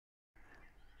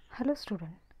Hello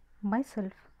student,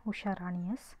 myself Usha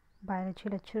Rani S, biology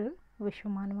lecturer,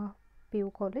 Vishwamanava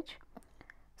PU College.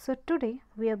 So today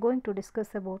we are going to discuss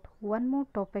about one more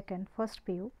topic in first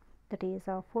PU, that is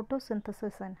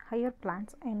photosynthesis in higher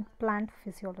plants and plant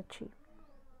physiology.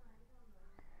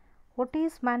 What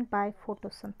is meant by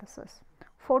photosynthesis?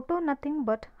 Photo nothing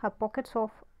but pockets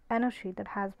of energy that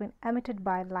has been emitted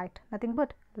by light, nothing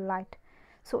but light.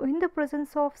 So in the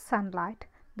presence of sunlight,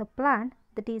 the plant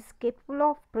that is capable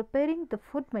of preparing the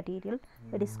food material,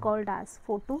 it is called as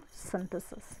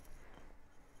photosynthesis.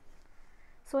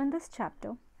 So in this chapter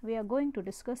we are going to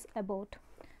discuss about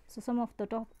some of the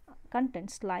top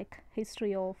contents like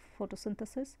history of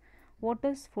photosynthesis, what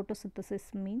does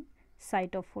photosynthesis mean,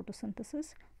 site of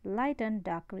photosynthesis, light and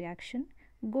dark reaction,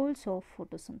 goals of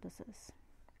photosynthesis.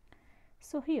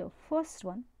 So here first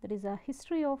one, that is a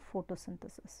history of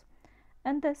photosynthesis.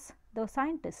 And this the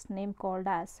scientist name called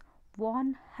as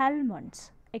von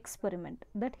Helmholtz's experiment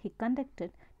that he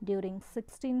conducted during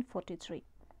 1643.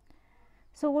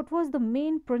 So what was the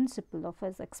main principle of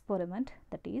his experiment?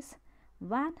 That is,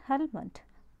 Van Helmont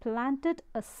planted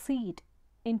a seed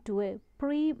into a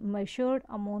pre-measured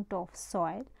amount of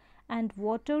soil and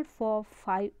watered for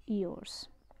 5 years.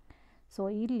 So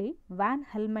ಇಲ್ಲಿ van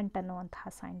ಹೆಲ್ಮೆಂಟ್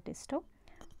ಅನ್ನುವಂತಹ scientist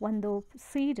ಒಂದು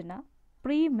ಸೀಡನ್ನ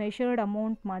pre-measured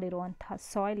amount ಮಾಡಿರುವಂತಹ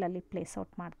ಸಾಯಿಲಲ್ಲಿ place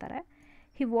out ಮಾಡ್ತಾರೆ.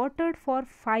 ಹಿ watered for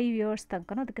 5 years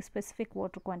ತನಕ ಅದಕ್ಕೆ specific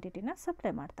water ಕ್ವಾಂಟಿಟಿನ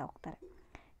supply ಮಾಡ್ತಾ ಹೋಗ್ತಾರೆ.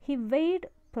 ಹಿ ವೇಯ್ಡ್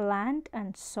plant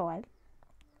and soil,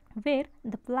 where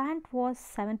the plant was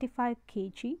 75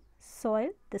 kg, soil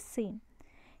the same.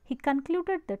 He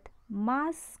concluded that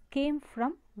mass came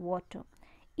from water.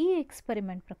 ಈ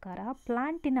ಎಕ್ಸ್ಪೆರಿಮೆಂಟ್ ಪ್ರಕಾರ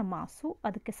ಪ್ಲಾಂಟಿನ ಮಾಸು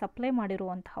ಅದಕ್ಕೆ ಸಪ್ಲೈ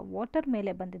ಮಾಡಿರುವಂತಹ ವಾಟರ್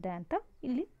ಮೇಲೆ ಬಂದಿದೆ ಅಂತ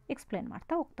ಇಲ್ಲಿ ಎಕ್ಸ್ಪ್ಲೇನ್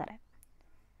ಮಾಡ್ತಾ ಹೋಗ್ತಾರೆ.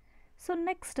 So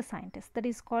next scientist, that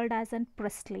is called as an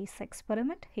Priestley's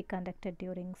experiment. He conducted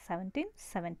during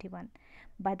 1771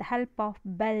 by the help of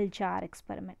bell jar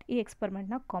experiment. ಈ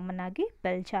ಎಕ್ಸ್ಪೆರಿಮೆಂಟ್ನ ಕಾಮನ್ ಆಗಿ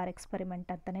ಬೆಲ್ ಜಾರ್ ಎಕ್ಸ್ಪೆರಿಮೆಂಟ್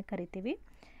ಅಂತಲೇ ಕರಿತೀವಿ.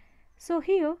 So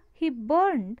here he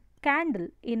burned candle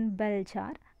in bell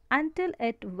jar until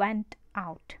it went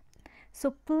out. So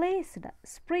placed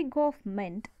sprig of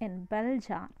mint in bell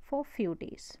jar for few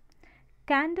days.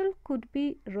 Candle could be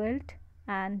lit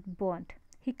and burnt.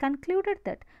 He concluded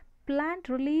that plant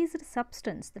released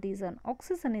substance, that is an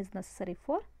oxygen is necessary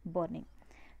for burning.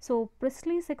 So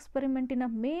Priestley's experiment in a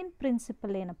main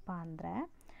principle ಏನಪ್ಪಾ ಅಂದರೆ,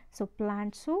 so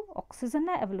plants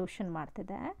ಆಕ್ಸಿಜನ್ನ evolution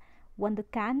ಮಾಡ್ತಿದೆ. ಒಂದು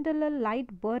ಕ್ಯಾಂಡಲಲ್ಲಿ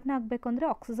light burn ಆಗಬೇಕು ಅಂದರೆ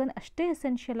oxygen ಅಷ್ಟೇ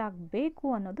essential ಆಗಬೇಕು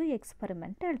ಅನ್ನೋದು ಈ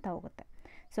ಎಕ್ಸ್ಪೆರಿಮೆಂಟ್ ಹೇಳ್ತಾ ಹೋಗುತ್ತೆ.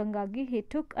 ಸೊ ಹಂಗಾಗಿ he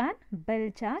took an bell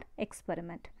jar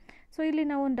experiment. So ಇಲ್ಲಿ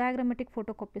ನಾವು ಒಂದು ಡಯಾಗ್ರಾಮೆಟಿಕ್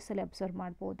ಫೋಟೋ ಕಾಪೀಸಲ್ಲಿ ಅಬ್ಸರ್ವ್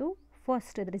ಮಾಡ್ಬೋದು.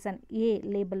 First there is an A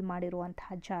label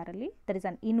ಮಾಡಿರುವಂತಹ ಜಾರಲ್ಲಿ there is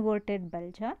an inverted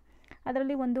bell jar.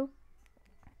 ಅದರಲ್ಲಿ ಒಂದು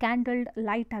ಕ್ಯಾಂಡಲ್ಡ್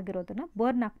ಲೈಟ್ ಆಗಿರೋದನ್ನು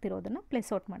ಬರ್ನ್ ಆಗ್ತಿರೋದನ್ನು ಪ್ಲೇಸ್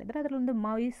ಔಟ್ ಮಾಡಿದರೆ ಅದರಲ್ಲೊಂದು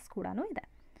ಮೈಸ್ ಕೂಡ ಇದೆ.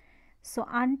 So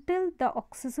until the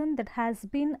oxygen that has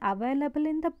been available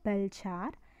in the bell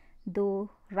jar, the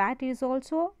rat is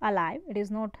also alive, it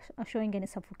is not showing any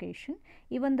suffocation,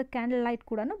 even the candle light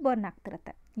ಕೂಡ burn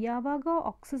ಆಗ್ತಿರುತ್ತೆ. ಯಾವಾಗ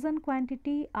oxygen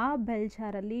quantity ಆ bell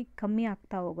ಜಾರಲ್ಲಿ ಕಮ್ಮಿ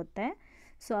ಆಗ್ತಾ ಹೋಗುತ್ತೆ,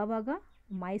 so ಆವಾಗ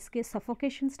ಮೈಸ್ಗೆ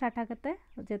suffocation start ಆಗುತ್ತೆ,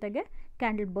 ಜೊತೆಗೆ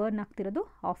ಕ್ಯಾಂಡಲ್ ಬರ್ನ್ ಆಗ್ತಿರೋದು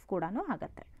ಆಫ್ ಕೂಡ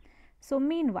ಆಗುತ್ತೆ. ಸೊ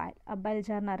ಮೀನ್ ವೈಲ್ ಆ ಬೆಲ್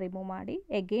ಜಾರ್ನ ರಿಮೂವ್ ಮಾಡಿ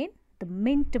again the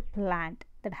mint plant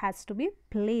that has to be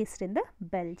placed in the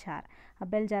bell jar. ಆ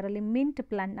ಬೆಲ್ ಜಾರಲ್ಲಿ ಮಿಂಟ್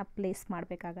ಪ್ಲ್ಯಾಂಟ್ನ ಪ್ಲೇಸ್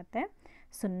ಮಾಡಬೇಕಾಗತ್ತೆ.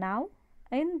 ಸೊ ನಾವು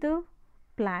in the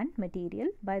plant material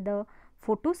by the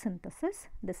photosynthesis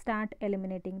they start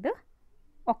eliminating the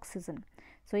oxygen.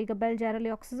 So ಈಗ bell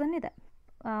ಜಾರಲ್ಲಿ oxygen ಇದೆ,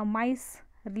 mice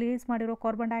release ಮಾಡಿರೋ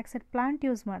carbon dioxide plant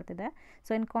use ಮಾಡ್ತಿದೆ.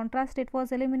 So in contrast it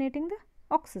was eliminating the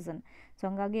oxygen. So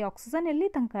ಹಂಗಾಗಿ oxygen ಎಲ್ಲಿ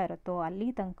ತನಕ ಇರುತ್ತೋ ಅಲ್ಲಿ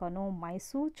ತನಕನೂ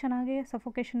ಮೈಸು ಚೆನ್ನಾಗಿ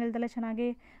ಸಫೋಕೇಶನ್ ಇಲ್ದಲ್ಲೇ ಚೆನ್ನಾಗಿ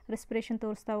ರೆಸ್ಪಿರೇಷನ್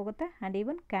ತೋರಿಸ್ತಾ ಹೋಗುತ್ತೆ ಆ್ಯಂಡ್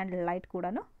ಈವನ್ ಕ್ಯಾಂಡಲ್ ಲೈಟ್ ಕೂಡ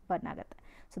ಬರ್ನ್ ಆಗುತ್ತೆ.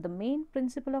 So the main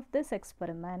principle of this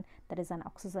experiment that is an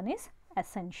oxygen is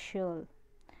essential,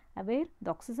 where the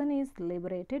oxygen is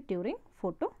liberated during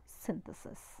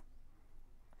photosynthesis.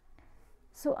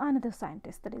 So another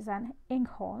scientist, that is an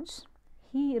Engholz,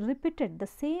 he repeated the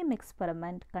same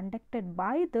experiment conducted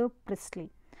by the Priestley.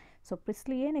 So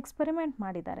ಪ್ರಿಸ್ಲಿ ಏನು experiment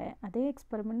ಮಾಡಿದ್ದಾರೆ ಅದೇ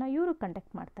ಎಕ್ಸ್ಪೆರಿಮೆಂಟ್ನ ಇವರು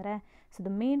conduct ಮಾಡ್ತಾರೆ. So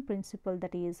the main principal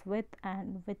that is with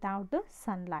and without the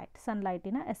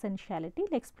ಸನ್ಲೈಟಿನ ಎಸೆನ್ಷಿಯಾಲಿಟಿ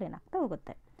ಇಲ್ಲಿ explain ಆಗ್ತಾ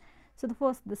ಹೋಗುತ್ತೆ. So the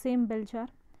first the same bell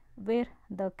jar wear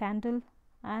the candle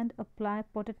and a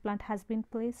potted plant has been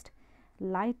placed.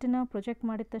 ಲೈಟನ್ನ project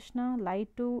ಮಾಡಿದ ತಕ್ಷಣ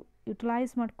light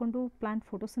utilise ಮಾಡಿಕೊಂಡು plant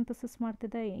photosynthesis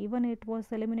ಮಾಡ್ತಿದೆ. Even it was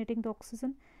eliminating the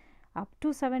oxygen. Up to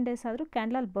 7 days ಆದರೂ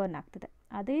ಕ್ಯಾಂಡಲಲ್ಲಿ burn ಆಗ್ತಿದೆ.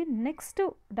 ಅದೇ next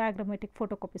diagrammatic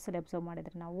photo ಕಾಪೀಸಲ್ಲಿ observe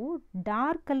ಮಾಡಿದರೆ ನಾವು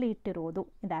ಡಾರ್ಕಲ್ಲಿ ಇಟ್ಟಿರೋದು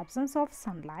in the absence of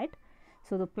sunlight.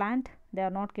 So the plant they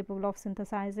are not capable of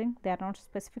ಸಿಂಥಸೈಸಿಂಗ್, they are not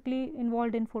specifically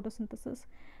involved in photosynthesis.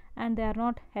 and they are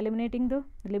not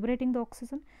liberating the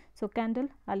oxygen. So candle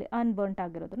ಅಲ್ಲಿ unburnt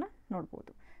ಆಗಿರೋದನ್ನ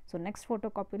ನೋಡ್ಬೋದು. So next photo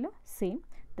ಕಾಪಿಲು same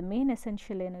the main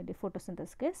essential ಏನು ಇಲ್ಲಿ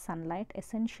ಫೋಟೋಸಿಂಥಸಿಸ್ಗೆ sunlight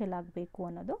essential ಆಗಬೇಕು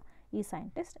ಅನ್ನೋದು ಈ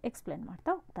scientist explain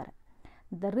ಮಾಡ್ತಾ ಹೋಗ್ತಾರೆ.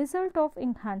 The result of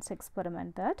Inghan's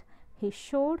experiment that he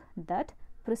showed that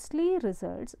Priestley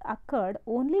results occurred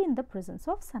only in the presence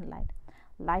of sunlight.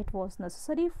 Light was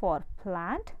necessary for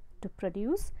plant to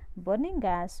produce burning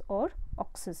gas or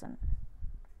oxygen.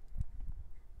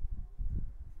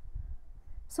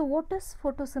 So what does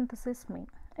photosynthesis mean?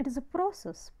 It is a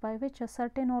process by which a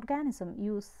certain organism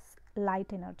uses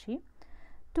light energy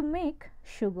to make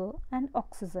sugar and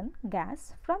oxygen gas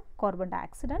from carbon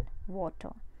dioxide and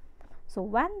water. So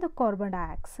when the carbon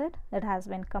dioxide that has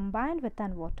been combined with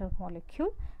an water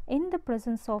molecule in the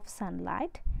presence of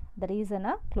sunlight, there is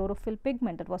a chlorophyll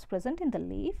pigment that was present in the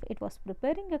leaf, it was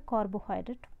preparing a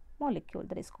carbohydrate molecule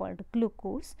that is called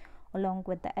glucose along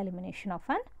with the elimination of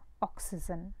an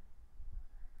oxygen.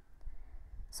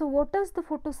 So what does the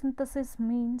photosynthesis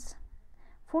means?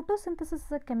 Photosynthesis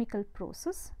is a chemical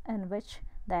process in which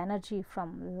the energy from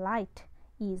light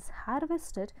is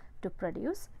harvested to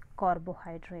produce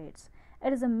carbohydrates.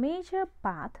 It is a major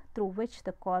path through which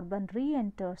the carbon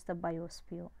re-enters the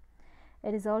biosphere.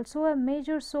 It is also a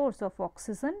major source of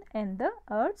oxygen in the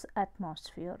Earth's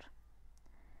atmosphere.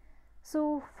 So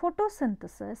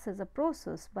photosynthesis is a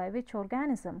process by which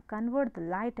organisms convert the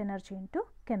light energy into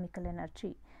chemical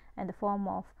energy in the form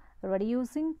of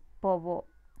reducing power.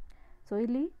 So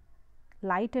ಇಲ್ಲಿ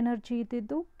light energy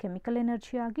ಇದ್ದಿದ್ದು chemical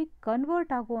energy ಆಗಿ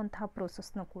convert ಆಗುವಂತಹ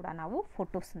ಪ್ರೋಸೆಸ್ನು ಕೂಡ ನಾವು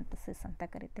photosynthesis ಅಂತ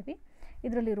ಕರಿತೀವಿ.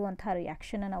 ಇದರಲ್ಲಿರುವಂತಹ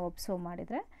reaction ನಾವು observe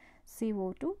ಮಾಡಿದರೆ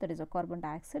CO2 that is a carbon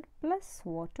dioxide plus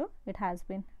water, it has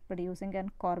been producing an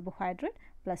carbohydrate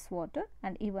plus water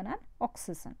and even an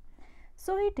oxygen.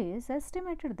 So it is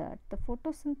estimated that the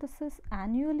photosynthesis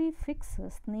annually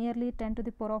fixes nearly 10 to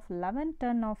the power of 11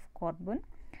 ton of carbon,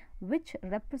 which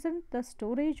represent the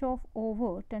storage of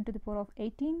over 10 to the power of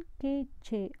 18 kJ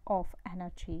of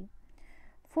energy.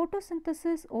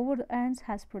 Photosynthesis over the ends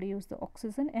has produced the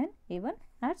oxygen in even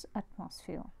Earth's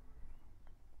atmosphere.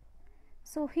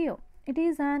 So here it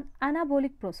is an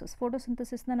anabolic process.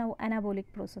 Photosynthesis na ನಾವು anabolic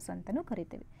process ಅಂತಲೂ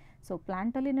ಕರಿತೀವಿ. So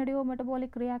ಪ್ಲಾಂಟಲ್ಲಿ ನಡೆಯುವ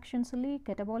metabolic ರಿಯಾಕ್ಷನ್ಸಲ್ಲಿ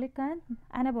catabolic and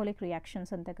anabolic reactions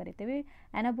ಅಂತ ಕರಿತೀವಿ.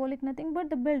 Anabolic nothing but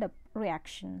the build-up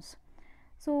reactions.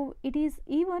 So it is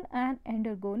even an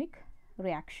endergonic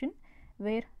reaction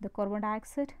where the carbon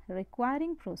dioxide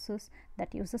requiring process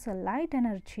that uses a light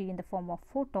energy in the form of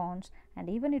photons and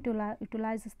even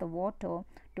utilizes the water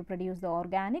to produce the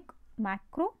organic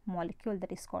macro molecule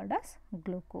that is called as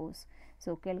glucose. So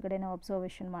ಕೆಳಗಡೆ ನಾವು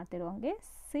observation ಮಾಡ್ತಿರೋ ಹಾಗೆ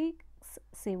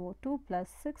 6CO2 plus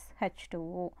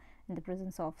 6H2O in the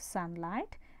presence of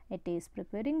sunlight, it is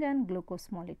preparing an glucose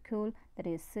molecule that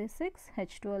is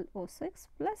C6H12O6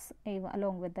 plus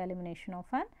along with the elimination of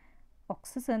an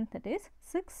oxygen that is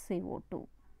 6CO2.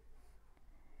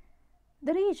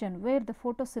 The region where the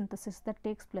photosynthesis that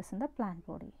takes place in the plant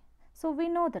body. So we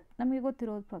know that ನಮಗೆ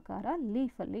ಗೊತ್ತಿರೋದ ಪ್ರಕಾರ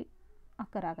ಲೀಫಲ್ಲಿ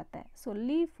occur ಆಗುತ್ತೆ. So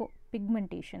leaf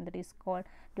pigmentation that is called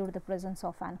due to the presence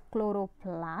of an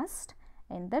chloroplast,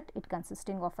 in that it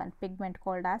consisting of an pigment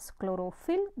called as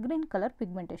chlorophyll, green color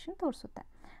pigmentation ತೋರಿಸುತ್ತೆ.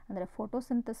 ಅಂದರೆ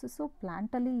photosynthesis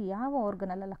ಪ್ಲಾಂಟಲ್ಲಿ ಯಾವ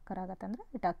ಆರ್ಗನಲ್ಲಲ್ಲಿ ಅಕ್ಕರ್ ಆಗುತ್ತೆ ಅಂದರೆ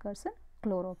it occurs in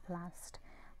chloroplast.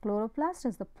 Chloroplast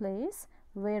is the place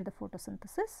where the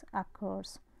photosynthesis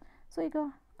occurs. So ಈಗ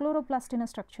ಕ್ಲೋರೋಪ್ಲಾಸ್ಟಿನ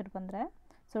structure ಬಂದರೆ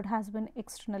so it has been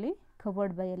externally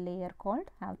covered by A layer called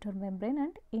outer membrane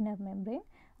and inner membrane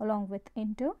along with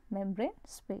inter membrane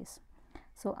space.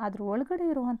 So ಅದ್ರ ಒಳಗಡೆ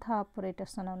ಇರುವಂತಹ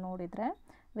ಆಪರೇಟರ್ಸ್ನ ನಾವು ನೋಡಿದರೆ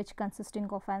which consisting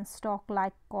of an stalk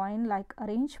like coin like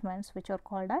arrangements which are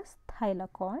called as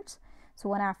thylakoids, so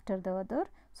one after the other,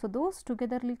 so those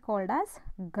togetherly called as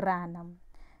granum.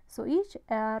 So each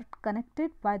are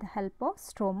connected by the help of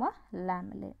stroma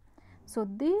lamellae. So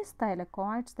these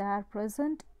thylakoids, they are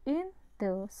present in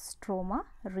the stroma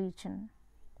region.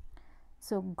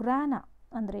 So grana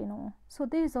ಅಂದ್ರೇನು? So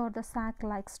these are the sack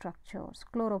like structures.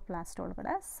 Chloroplast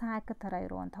ಒಳಗಡೆ sack ಥರ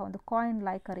ಇರುವಂಥ ಒಂದು coin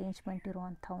like arrangement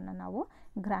ಇರುವಂಥವನ್ನ ನಾವು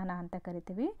grana ಅಂತ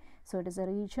ಕರಿತೀವಿ. So it is a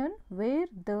region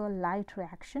wear the light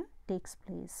reaction takes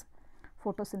place.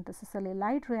 ಫೋಟೋಸಿಂಥಸಿಸಲ್ಲಿ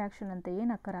light reaction ಅಂತ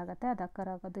ಏನು ಅಕ್ಕರ್ ಆಗುತ್ತೆ ಅದು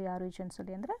ಅಕ್ಕರ್ ಆಗೋದು ಯಾವ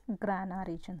ರೀಜನ್ಸಲ್ಲಿ ಅಂದರೆ ಗ್ರಾನಾ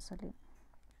ರೀಜನ್ಸಲ್ಲಿ.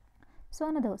 ಸೊ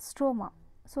ಅನ್ನೋದು stroma.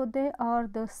 So they are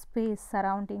the space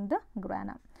surrounding the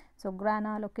grana. So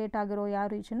grana locate ಆಗಿರೋ ಯಾವ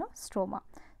ರೀಜನು? Stroma.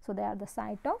 So they are the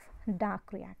site of dark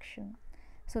reaction.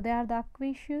 So they are the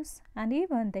aqueous and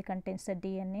even they contains the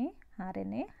DNA,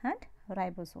 RNA and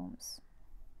ribosomes.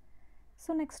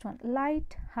 So next one,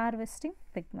 light harvesting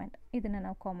pigment. Idana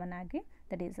now common agi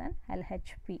that is an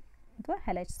LHP ಅಥವಾ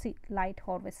LHC, light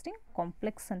harvesting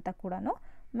complex anta ಕೂಡ ನಾವು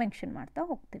mention ಮಾಡ್ತಾ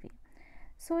ಹೋಗ್ತೀವಿ.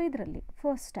 So ಇದರಲ್ಲಿ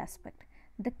first aspect,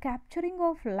 the capturing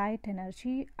of light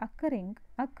energy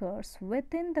occurs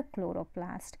within the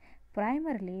chloroplast,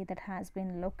 primarily that has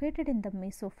been located in the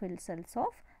mesophyll cells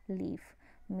of leaf.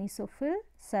 Mesophyll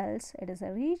cells, it is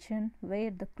a region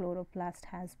where the chloroplast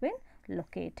has been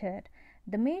located.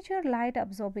 The major light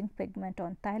absorbing pigment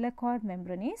on thylakoid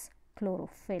membrane is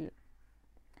chlorophyll.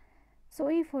 So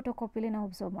ಈ photocopy ನಾವು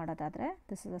observe ಮಾಡೋದಾದ್ರೆ,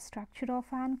 this is the structure of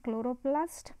an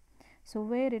chloroplast. So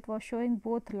where it was showing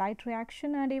both light reaction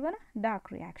and even dark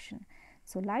reaction.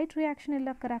 So light reaction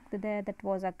illa occur agtide, that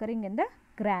was occurring in the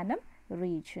granum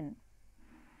region.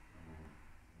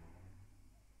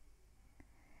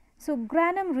 So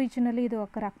granum region alli idu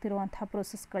occur agtiruvanತಹ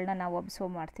process galna ನಾವು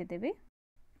observe ಮಾಡ್ತಿದ್ದೀವಿ.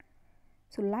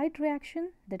 So light reaction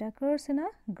that occurs in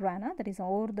a grana, that is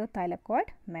over the thylakoid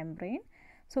membrane.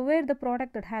 So where the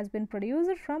product that has been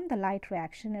produced from the light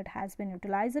reaction, it has been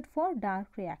utilized for dark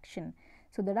reaction.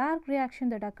 So the dark reaction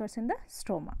that occurs in the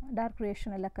stroma. Dark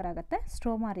reaction ella occur agutte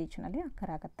stroma region alli occur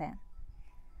agutte.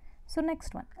 So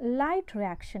next one, light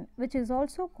reaction, which is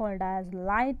also called as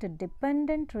light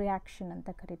dependent reaction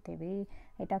anta karitevi.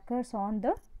 It occurs on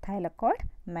the thylakoid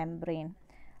membrane.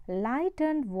 Light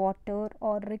and water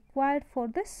are required for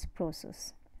this process.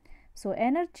 So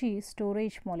energy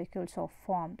storage molecules are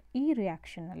formed. ಈ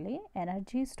reaction ಅಲ್ಲಿ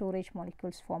energy storage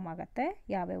molecules form ಆಗುತ್ತೆ.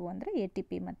 ಯಾವ್ಯಾವು ಅಂದರೆ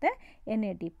ATP ಮತ್ತು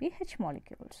NADPH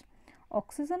molecules.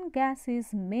 Oxygen gas is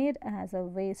made as a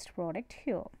waste product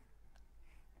here.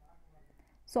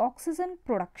 So oxygen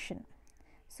production.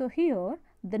 So here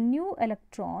the new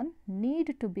electron need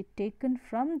to be taken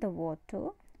from the water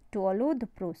to allow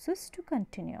the process to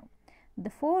continue.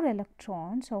 The 4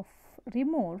 electrons are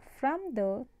removed from the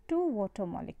 2 water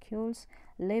molecules,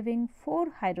 leaving 4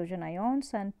 hydrogen ions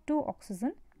and 2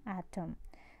 oxygen atom.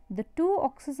 The 2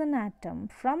 oxygen atom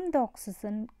from the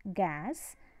oxygen gas,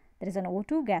 there is an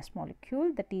O2 gas molecule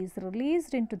that is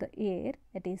released into the air.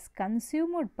 It is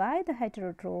consumed by the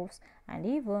heterotrophs and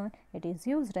even it is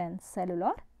used in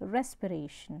cellular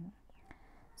respiration.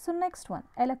 So next one,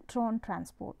 electron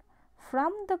transport.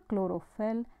 From the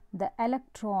chlorophyll, the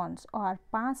electrons are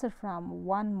passed from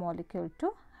one molecule to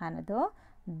another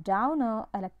down a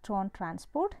electron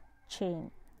transport chain.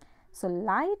 So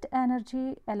light energy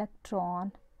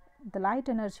electron, the light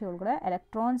energy olgade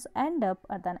electrons end up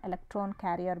at an electron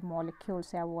carrier molecules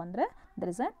yavu andre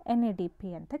there is an NADP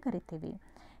anta karitivi,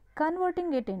 converting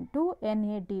it into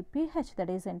NADPH,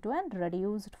 that is into a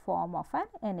reduced form of an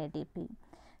NADP.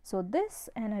 So this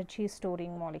energy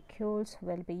storing molecules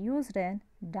will be used in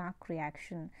dark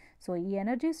reaction. So ಈ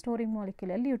energy storing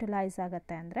molecule ಎಲ್ಲಿ utilize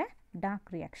ಆಗುತ್ತೆ ಅಂದರೆ dark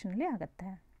reaction ಅಲ್ಲಿ ಆಗುತ್ತೆ.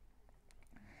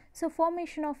 So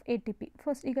formation of ATP,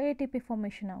 first ಈಗ ATP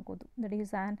formation ಆಗೋದು, that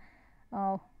is an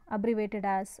abbreviated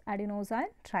as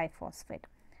adenosine triphosphate.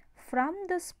 From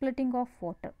the splitting of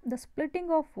water, the splitting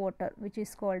of water which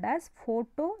is called as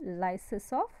photolysis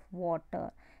of water.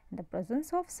 In the presence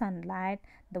of sunlight,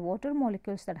 the water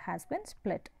molecules that has been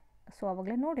split. So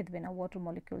avagale nodidvi na water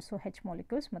molecules, so H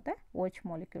molecules ಮತ್ತೆ OH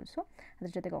molecules, ಅದರ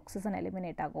ಜೊತೆಗೆ oxygen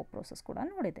eliminate ಆಗೋ process ಕೂಡ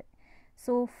ನೋಡಿದೆ.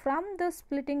 So from the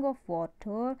splitting of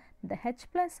water, the H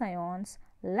plus ions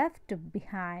left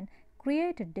behind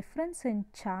create a difference in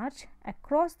charge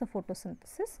across the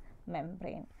photosynthesis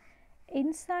membrane.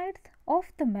 Inside of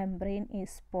the membrane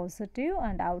is positive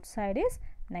and outside is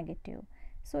negative.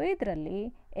 So ಇದರಲ್ಲಿ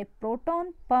a proton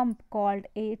pump called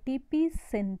ATP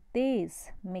synthase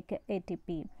make ATP.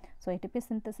 So ATP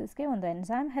synthesis ಗೆ ಒಂದು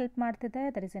enzyme help ಮಾಡ್ತಿದೆ,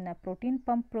 that is in a protein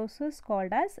pump process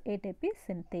called as ATP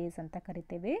synthase ಅಂತ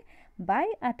ಕರಿತೀವಿ, by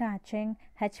attaching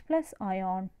H plus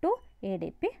ion to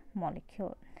ADP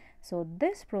molecule. So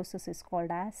this process is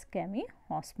called as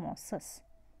chemiosmosis.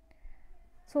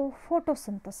 So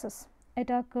photosynthesis, it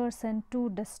occurs in 2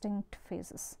 distinct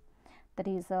phases, that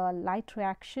is a light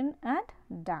reaction and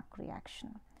dark reaction.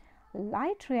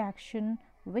 Light reaction,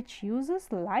 which uses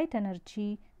light energy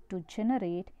to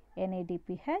generate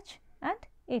NADPH and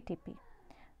ATP,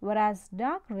 whereas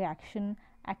dark reaction,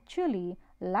 actually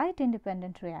light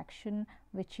independent reaction,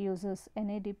 which uses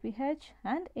NADPH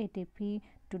and ATP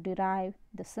to derive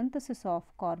the synthesis of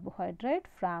carbohydrate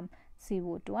from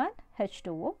CO2 and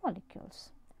H2O molecules.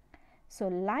 So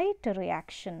light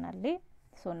reaction alli,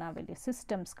 so navilli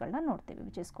systems galna nodtivi,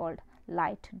 which is called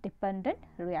light dependent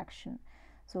reaction.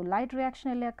 So light reaction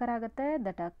elli occur agutte,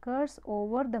 that occurs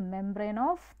over the membrane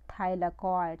of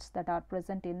thylakoids that are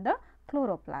present in the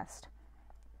chloroplast.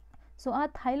 So ಆ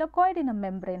thylakoid in a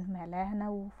membrane ಮೇಲೆ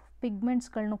ನಾವು pigments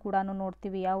ಗಳನ್ನು ಕೂಡ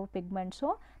ನೋಡ್ತೀವಿ. ಯಾವ pigments?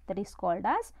 That is called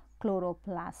as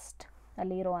chloroplast.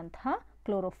 ಅಲ್ಲಿ ಇರುವಂತಹ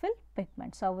chlorophyll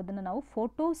pigments, ಅದನ್ನು ನಾವು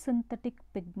photosynthetic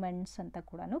pigments ಅಂತ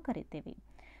ಕೂಡ ಕರಿತೀವಿ.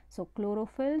 So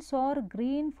chlorophylls are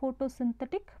green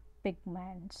photosynthetic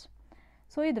pigments.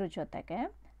 So ಇದ್ರ ಜೊತೆಗೆ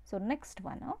so next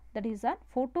one that is a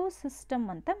photo system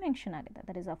ಅಂತ ಮೆನ್ಷನ್ ಆಗಿದೆ.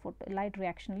 That is a light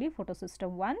ರಿಯಾಕ್ಷನಲ್ಲಿ photo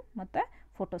system 1 ಮತ್ತು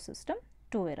ಫೋಟೋ ಸಿಸ್ಟಮ್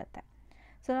 2 ಇರುತ್ತೆ.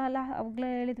 ಸೊ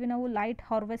ಅವಾಗಲೇ ಹೇಳಿದ್ವಿ ನಾವು ಲೈಟ್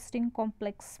ಹಾರ್ವೆಸ್ಟಿಂಗ್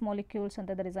ಕಾಂಪ್ಲೆಕ್ಸ್ ಮಾಲಿಕ್ಯೂಲ್ಸ್ ಅಂತ,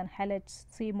 that is an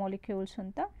LHC molecules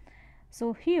ಅಂತ. So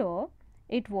here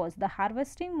it was the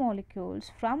harvesting molecules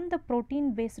from the protein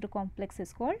based complex is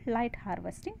called light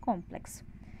harvesting complex.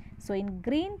 So in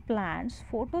green plants,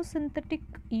 photosynthetic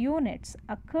units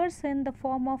occurs in the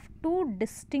form of two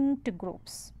distinct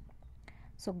groups.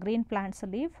 So green plants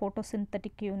ಅಲ್ಲಿ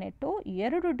photosynthetic unit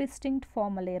ಎರಡು distinct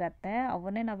ಫಾರ್ಮಲ್ಲಿ ಇರುತ್ತೆ.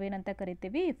 ಅವನ್ನೇ ನಾವೇನಂತ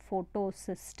ಕರಿತೀವಿ,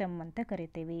 photosystem ಅಂತ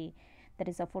ಕರಿತೀವಿ.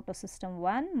 That is a photosystem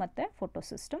 1 ಮತ್ತು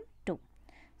ಫೋಟೋಸಿಸ್ಟಮ್ 2.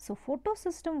 ಸೊ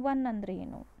ಫೋಟೋಸಿಸ್ಟಮ್ 1 ಅಂದರೆ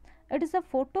ಏನು? It is a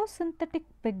photosynthetic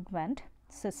pigment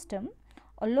system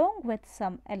along with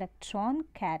some electron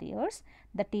carriers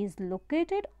that is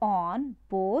located on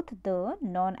both the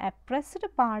non-appressed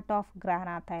part of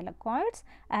grana thylakoids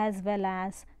as well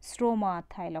as stroma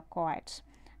thylakoids.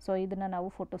 So ಇದನ್ನ ನಾವು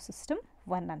photosystem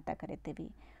 1 ಅಂತ ಕರಿತೀವಿ.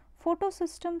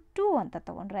 Photosystem 2 ಅಂತ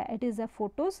ತಗೊಂಡ್ರೆ it is a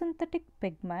photosynthetic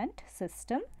pigment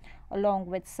system along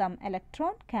with some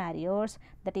electron carriers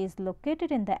that is located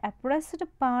in the appressed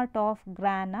part of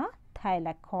grana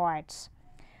thylakoids.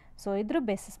 So ಇದ್ರ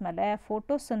basis ಮೇಲೆ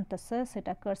photosynthesis it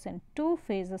occurs in 2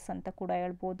 phases ಅಂತ ಕೂಡ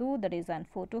ಹೇಳ್ಬೋದು. That is on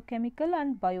photochemical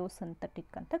and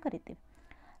ಬಯೋಸಿಂಥೆಟಿಕ್ ಅಂತ ಕರಿತೀವಿ.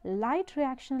 Light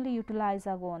ರಿಯಾಕ್ಷನಲ್ಲಿ utilise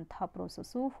ಆಗುವಂತಹ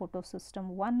process photosystem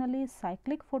 1ನಲ್ಲಿ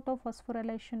cyclic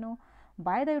ಫೋಟೋಫಾಸ್ಫೊರೈಲೇಷನು.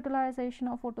 By the utilisation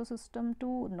of photosystem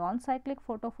 2 non cyclic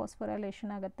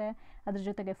ಫೋಟೋಫಾಸ್ಫೊರೈಲೇಷನ್ ಆಗುತ್ತೆ. ಅದ್ರ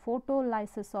ಜೊತೆಗೆ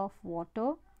photolysis of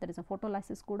water, that is a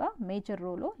photolysis ಕೂಡ ಮೇಜರ್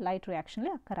ರೋಲು ಲೈಟ್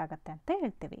ರಿಯಾಕ್ಷನಲ್ಲಿ ಅಕ್ಕರ್ ಆಗುತ್ತೆ ಅಂತ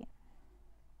ಹೇಳ್ತೀವಿ.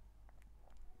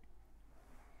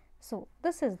 So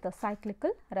this is the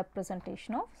cyclical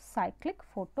representation of cyclic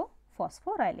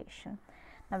photophosphorylation.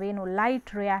 ನಾವೇನು light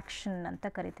reaction ಅಂತ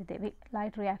ಕರಿತಿದ್ದೇವೆ.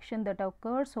 Light reaction that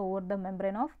occurs over the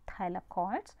membrane of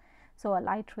thylakoids. So ಆ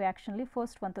light ರಿಯಾಕ್ಷನಲ್ಲಿ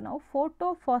first ಬಂತು ನಾವು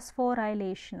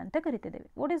ಫೋಟೋಫಾಸ್ಫೊರೈಲೇಷನ್ ಅಂತ ಕರಿತಿದ್ದೇವೆ.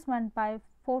 What is meant by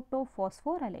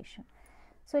ಫೋಟೋಫಾಸ್ಫೊರೈಲೇಷನ್?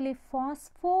 So ಇಲ್ಲಿ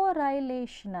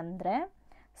ಫಾಸ್ಫೊರೈಲೇಷನ್ ಅಂದರೆ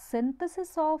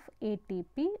synthesis of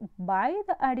ATP by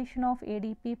the addition of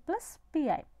ADP plus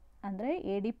PI. ಅಂದರೆ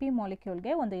ADP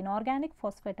ಮಾಲಿಕ್ಯೂಲ್ಗೆ ಒಂದು ಇನಾರ್ಗ್ಯಾನಿಕ್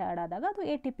ಫಾಸ್ಫೇಟ್ ಆ್ಯಡ್ ಆದಾಗ ಅದು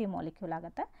ATP ಮಾಲಿಕ್ಯೂಲ್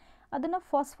ಆಗುತ್ತೆ. ಅದನ್ನು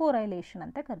ಫಾಸ್ಫೊರೈಲೇಷನ್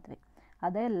ಅಂತ ಕರಿತೀವಿ.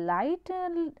 ಅದೇ ಲೈಟ್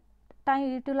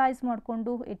ಯುಟಿಲೈಸ್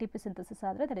ಮಾಡಿಕೊಂಡು ATP ಸಿಂಥಸಿಸ್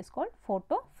ಆದರೆ ದಟ್ ಈಸ್ ಕಾಲ್ಡ್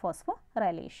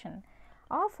ಫೋಟೋಫಾಸ್ಫೊರೈಲೇಷನ್.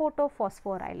 ಆ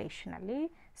ಫೋಟೋಫಾಸ್ಫೊರೈಲೇಷನಲ್ಲಿ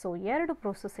ಸೊ ಎರಡು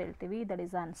ಪ್ರೋಸೆಸ್ ಹೇಳ್ತೀವಿ. That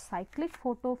is on cyclic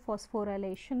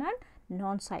ಫೋಟೋಫಾಸ್ಫೊರೈಲೇಷನ್ and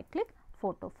non cyclic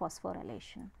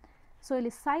ಫೋಟೋಫಾಸ್ಫೊರೈಲೇಷನ್. So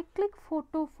ಇಲ್ಲಿ ಸೈಕ್ಲಿಕ್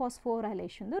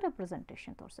ಫೋಟೋಫಾಸ್ಫೊರೈಲೇಷನ್ದು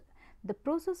ರೆಪ್ರೆಸೆಂಟೇಷನ್ ತೋರಿಸಿದೆ. The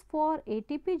process for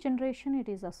ATP generation, it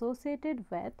is associated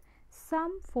with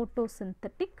some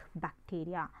photosynthetic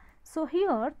bacteria. So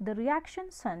here the reaction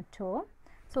center,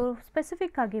 so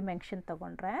specific agi mention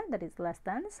tagondre, that is less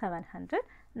than 700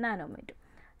 nanometer.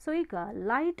 So ಈಗ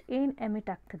light in emit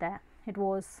ಆಗ್ತಿದೆ. It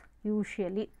was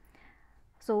usually,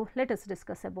 so let us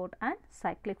discuss about an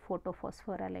cyclic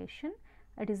photophosphorylation.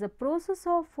 It is a process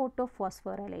of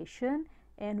photophosphorylation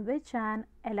in which an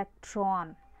electron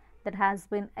that has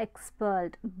been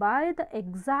expelled by the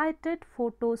excited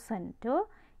photocenter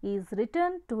is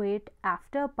returned to it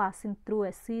after passing through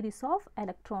a series of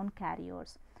electron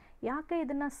carriers. ಯಾಕೆ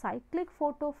ಇದನ್ನು cyclic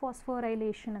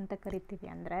ಫೋಟೋಫಾಸ್ಫೊರೈಲೇಷನ್ ಅಂತ ಕರಿತೀವಿ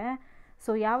ಅಂದರೆ,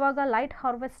 so ಯಾವಾಗ light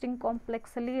harvesting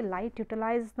ಕಾಂಪ್ಲೆಕ್ಸಲ್ಲಿ light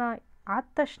ಯುಟಿಲೈಸ್ನ ಆದ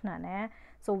ತಕ್ಷಣವೇ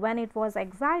so when it was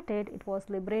excited it was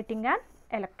ಲಿಬ್ರೇಟಿಂಗ್ an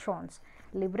electrons.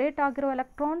 Liberate ಆಗಿರೋ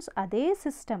electrons ಅದೇ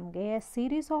ಸಿಸ್ಟಮ್ಗೆ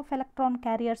ಸೀರೀಸ್ ಆಫ್ ಎಲೆಕ್ಟ್ರಾನ್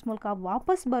ಕ್ಯಾರಿಯರ್ಸ್ ಮೂಲಕ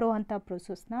ವಾಪಸ್ ಬರುವಂಥ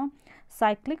ಪ್ರೊಸೆಸ್ನ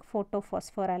ಸೈಕ್ಲಿಕ್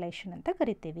ಫೋಟೋಫಾಸ್ಫೊರೈಲೇಷನ್ ಅಂತ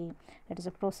ಕರಿತೀವಿ. It is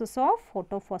a process of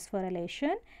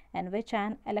ಫೋಟೋಫಾಸ್ಫೊರೈಲೇಷನ್ in which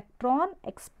on electron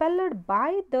expelled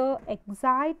by the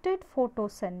excited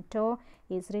ಫೋಟೋಸೆಂಟರ್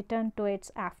is return to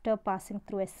it's after passing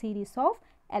through A series of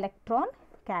electron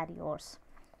carriers.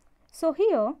 So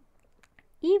here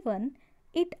even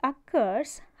it occurs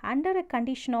under a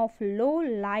condition of low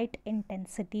light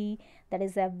intensity, that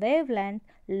is a wavelength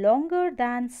longer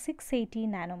than 680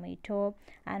 nanometer,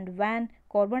 and when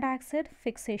carbon dioxide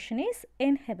fixation is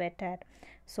inhibited.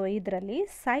 So idralli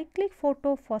cyclic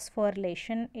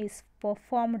photophosphorylation is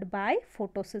performed by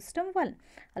photosystem 1.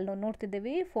 allo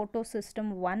ನೋಡ್ತಿದ್ದೀವಿ photosystem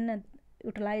 1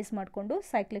 utilise ಮಾಡಿಕೊಂಡು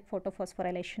cyclic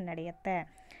photophosphorylation ನಡೆಯುತ್ತೆ.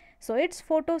 So its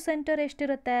photocenter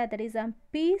ಎಷ್ಟಿರುತ್ತೆ? That is on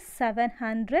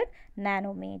P700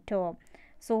 nanometer.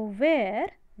 So where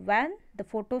when the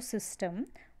photosystem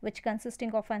which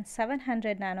consisting of an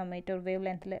 700 nanometer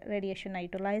wavelength radiation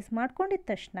utilize ಮಾಡ್ಕೊಂಡಿದ್ದ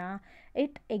ತಕ್ಷಣ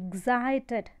it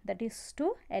excited, that is to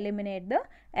eliminate the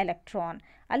electron.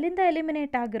 ಅಲ್ಲಿಂದ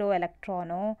eliminate ಆಗಿರೋ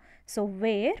electron so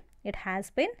where it has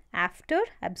been after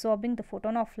absorbing the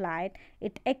photon of light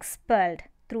it expelled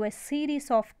through a series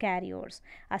of carriers.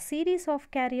 A series of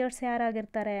carriers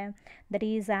ಯಾರಾಗಿರ್ತಾರೆ? That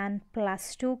is an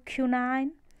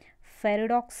plastoquinine,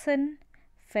 ferredoxin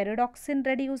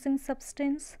reducing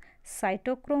substance,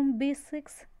 cytochrome B6,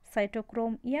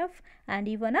 cytochrome F and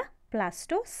even a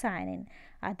plastocyanin.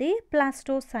 ಅದೇ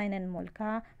plastocyanin ಮೂಲಕ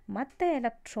ಮತ್ತೆ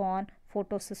electron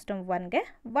photosystem 1ಗೆ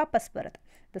ವಾಪಸ್ ಬರುತ್ತೆ.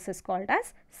 This is called as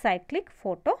cyclic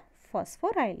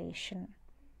photophosphorylation.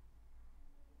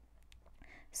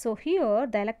 So here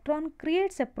the electron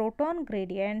creates a proton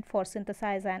gradient for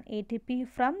synthesize an ATP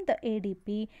from the ADP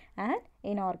and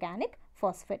inorganic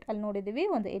phosphate. ಅಲ್ಲಿ ನೋಡಿದ್ದೀವಿ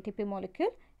ಒಂದು ATP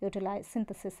molecule utilize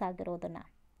synthesis ಆಗಿರೋದನ್ನ.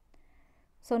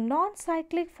 So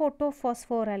non-cyclic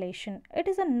photophosphorylation, it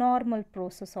is a normal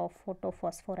process of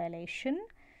photophosphorylation.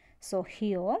 So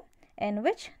here in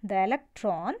which the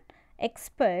electron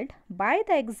expelled by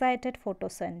the excited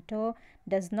photocenter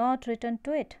does not return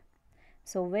to it.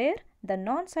 So where the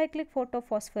non-cyclic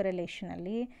photophosphorylation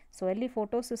ಅಲ್ಲಿ so ಎಲ್ಲಿ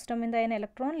photo ಸಿಸ್ಟಮಿಂದ ಏನು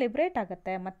electron liberate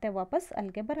ಆಗುತ್ತೆ ಮತ್ತೆ ವಾಪಸ್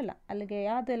ಅಲ್ಲಿಗೆ ಬರಲ್ಲ, ಅಲ್ಲಿಗೆ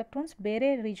ಯಾವುದು ಎಲೆಕ್ಟ್ರಾನ್ಸ್ ಬೇರೆ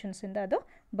ರೀಜನ್ಸಿಂದ ಅದು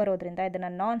ಬರೋದ್ರಿಂದ ಇದನ್ನು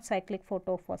ನಾನ್ ಸೈಕ್ಲಿಕ್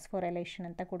ಫೋಟೋಫಾಸ್ಫೋರೈಲೇಷನ್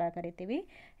ಅಂತ ಕೂಡ ಕರಿತೀವಿ.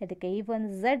 ಇದಕ್ಕೆ ಈವನ್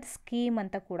ಝೆಡ್ ಸ್ಕೀಮ್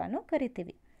ಅಂತ ಕೂಡ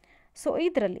ಕರಿತೀವಿ. ಸೊ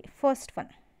ಇದರಲ್ಲಿ first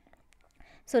one,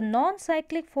 so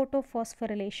non-cyclic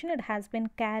photophosphorylation, it has been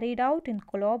carried out in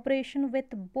collaboration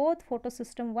with both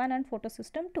photosystem 1 and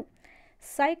photosystem 2.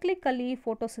 ಸೈಕ್ಲಿಕಲ್ಲಿ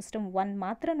photosystem 1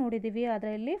 ಮಾತ್ರ ನೋಡಿದ್ದೀವಿ,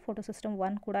 ಅದರಲ್ಲಿ ಫೋಟೋಸಿಸ್ಟಮ್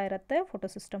 1 ಕೂಡ ಇರುತ್ತೆ,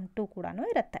 ಫೋಟೋಸಿಸ್ಟಮ್ 2 ಕೂಡ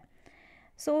ಇರುತ್ತೆ.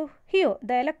 So here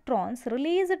the electrons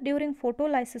released during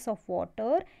photolysis of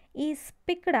water is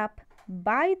picked up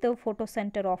by the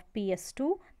ಫೋಟೋಸೆಂಟರ್ of PS2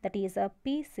 that is a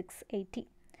P680.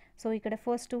 So ಈ ಕಡೆ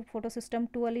first photosystem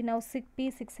 2 ಅಲ್ಲಿ ನಾವು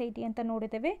P680 ಅಂತ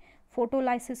ನೋಡಿದ್ದೇವೆ.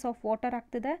 ಫೋಟೋಲೈಸಿಸ್ ಆಫ್ ವಾಟರ್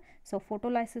ಆಗ್ತಿದೆ. So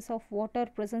photolysis of water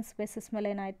presence basis ಮೇಲೆ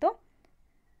ಏನಾಯಿತು,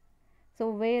 so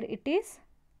where it is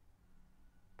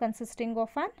consisting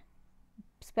of an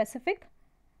specific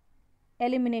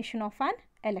elimination of an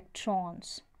electrons.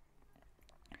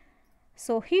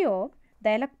 So here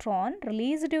the electron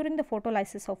released during the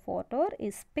photolysis of water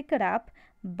is picked up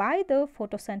by the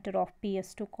photocenter of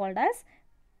PS2 called as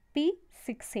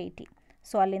P680.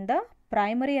 So ಅಲ್ಲಿಂದ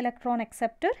primary electron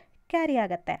acceptor carry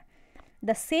ಆಗುತ್ತೆ.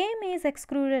 The same is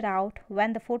excluded out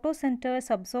when the photocenter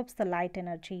absorbs the light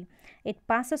energy. It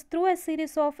passes through a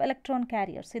series of electron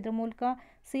carriers. ಇದರ ಮೂಲಕ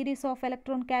series of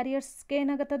electron carriers ಗೆ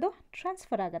ಏನಾಗುತ್ತದು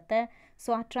transfer ಆಗುತ್ತೆ. So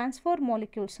ಆ transfer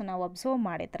molecules ನಾವು observe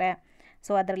ಮಾಡಿದರೆ,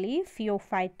 so ಅದರಲ್ಲಿ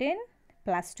ಫಿಯೋಫೈಟಿನ್,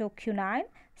 ಪ್ಲಾಸ್ಟೋಕ್ಯುನೈನ್,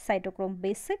 ಸೈಟೋಕ್ರೋಮ್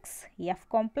B6, F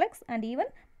complex and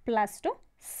even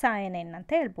ಪ್ಲಾಸ್ಟೋಸೈನಿನ್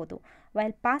ಅಂತ ಹೇಳ್ಬೋದು.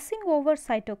 While passing over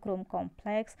cytochrome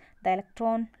complex, the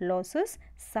electron loses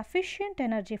sufficient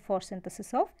energy for synthesis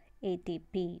of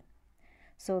ATP.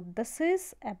 So this is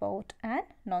about an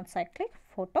non-cyclic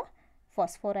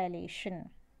photophosphorylation.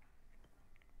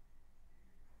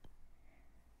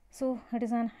 So it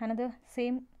is another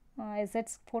same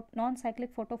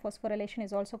non-cyclic photophosphorylation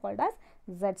is also called as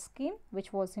Z scheme, which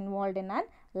was involved in an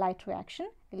light reaction.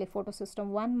 ಇಲ್ಲಿ photosystem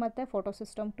 1 ಮತ್ತು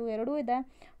photosystem 2 ಎರಡೂ ಇದೆ.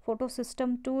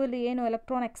 Photosystem 2 ಅಲ್ಲಿ ಏನು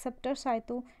electron ಅಕ್ಸೆಪ್ಟರ್ಸ್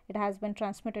ಆಯಿತು, it has been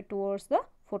transmitted towards the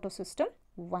photosystem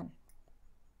 1.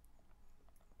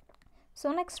 So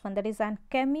next one, that is on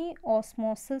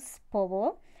ಕೆಮಿ-ಆಸ್ಮೋಸಿಸ್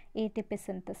power ATP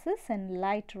synthesis and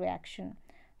light reaction.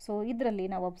 So ಇದರಲ್ಲಿ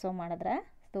ನಾವು observe ಮಾಡಿದ್ರೆ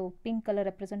ಸೊ ಪಿಂಕ್ ಕಲರ್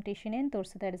ರೆಪ್ರೆಸೆಂಟೇಷನ್ ಏನು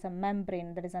ತೋರಿಸಿದೆ, it is a membrane,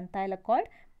 that is an thylakoid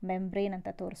membrane ಅಂತ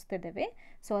ತೋರಿಸ್ತಿದ್ದೇವೆ.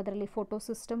 So ಅದರಲ್ಲಿ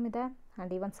photosystem ಇದೆ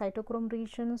and even ಸೈಟೋಕ್ರೋಮ್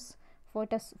regions,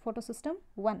 photosystem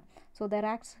 1. So their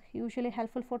acts usually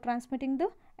helpful for transmitting the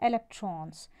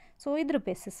electrons. So idra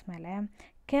basis mele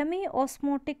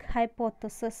chemi-osmotic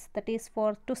hypothesis, that is for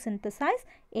to synthesize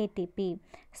ATP.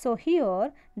 So here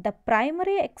the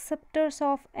primary acceptors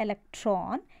of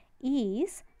electron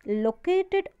is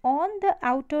located on the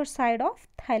outer side of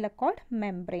thylakoid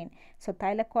membrane. So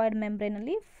thylakoid membrane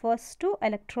alli first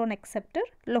electron acceptor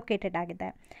located agide.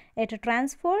 It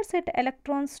transfers its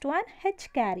electrons to an H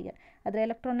carrier. ಅದರ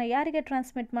ಎಲೆಕ್ಟ್ರಾನ್ನ ಯಾರಿಗೆ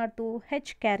transmit ಮಾಡ್ತು, H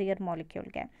carrier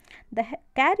moleculeಗೆ. The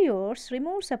carriers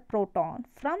removes a proton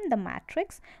from the matrix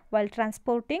while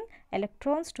transporting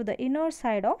electrons to the inner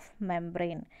side of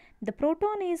membrane. The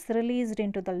proton is released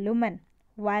into the lumen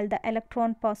while the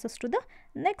electron passes to the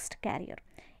next carrier.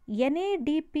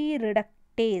 NADP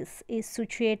reductase is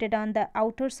situated on the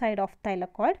outer side of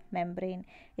thylakoid membrane.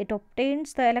 It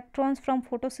obtains the electrons from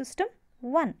photosystem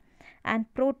 1 and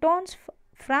protons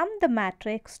from the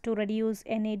matrix to reduce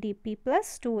NADP plus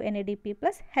to NADP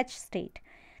plus H state.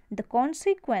 The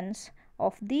consequence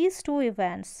of these two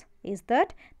events is that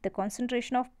the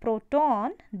concentration of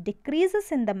proton decreases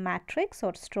in the matrix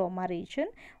or stroma region,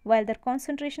 while the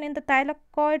concentration in the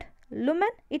thylakoid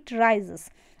lumen it rises,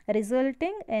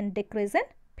 resulting in decrease in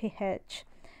pH.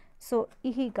 So,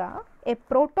 ಈಗ a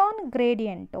proton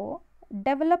gradient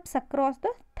develops across the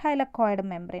thylakoid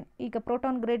membrane. ಈಗ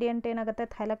proton gradient ಏನಾಗುತ್ತೆ,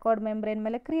 thylakoid membrane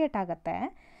ಮೇಲೆ create ಆಗುತ್ತೆ.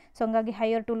 So ಹಂಗಾಗಿ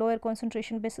higher to lower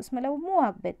concentration basis ಮೇಲೆ ಅವು move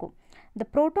ಆಗಬೇಕು. The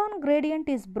proton gradient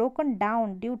is broken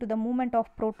down due to the movement of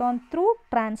proton through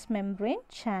transmembrane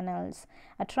channels.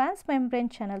 ಆ transmembrane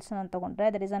ಚಾನಲ್ಸ್ನ ತಗೊಂಡ್ರೆ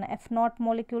there is an F0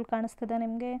 molecule ಕಾಣಿಸ್ತದೆ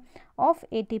ನಿಮಗೆ of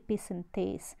ATP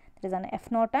synthase. There is an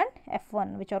F0 and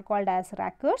F1 which are called as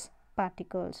Rockers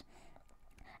particles.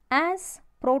 As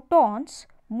protons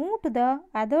move to the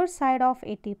other side of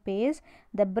ATPase,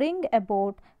 they bring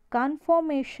about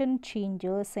conformation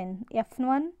changes in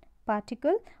F1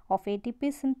 particle of ATP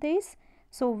synthase,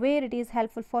 so where it is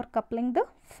helpful for coupling the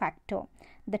factor.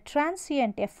 The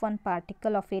transient F1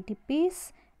 particle of ATPase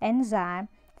enzyme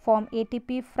form ATP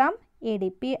from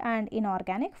ADP and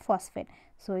inorganic phosphate.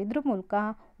 So idru mulka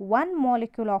one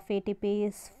molecule of ATP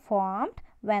is formed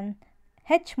when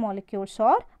H molecules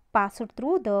are passed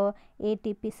through the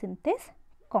ATP synthase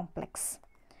complex.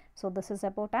 So this is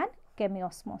about an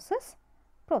chemiosmosis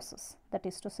process, that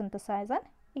is to synthesize an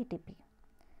ATP.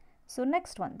 So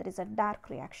next one, there is a dark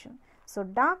reaction. So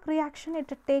dark reaction,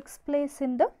 it takes place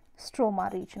in the stroma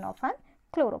region of an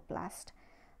chloroplast.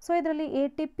 So idralli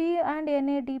ATP and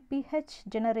NADPH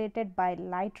generated by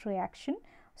light reaction,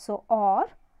 so are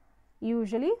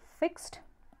usually fixed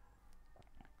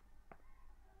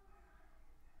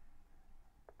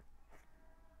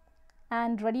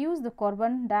and reduce the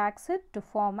carbon dioxide to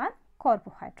form a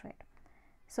carbohydrate.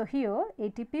 So here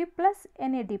ATP plus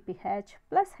NADPH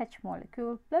plus H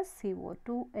molecule plus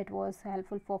CO2, it was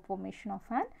helpful for formation of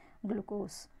an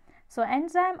glucose. So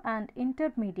enzyme and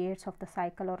intermediates of the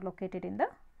cycle are located in the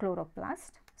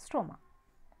chloroplast stroma.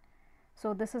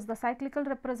 So this is the cyclical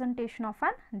representation of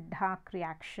an dark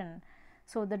reaction.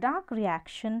 So the dark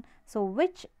reaction, so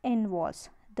which involves,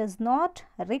 does not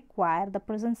require the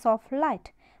presence of light,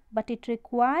 but it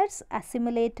requires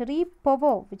assimilatory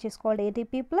power, which is called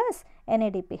ATP plus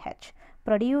NADPH,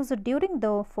 produced during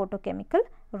the photochemical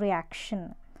reaction.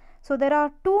 So there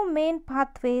are two main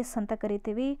pathways anta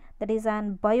karitivi, that is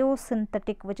an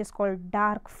biosynthetic, which is called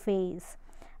dark phase.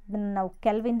 ನಾವು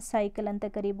kelvin cycle ಅಂತ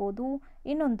ಕರಿಬೋದು.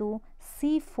 ಇನ್ನೊಂದು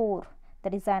C4,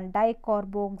 that is an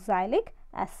dicarboxylic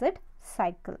acid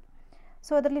cycle.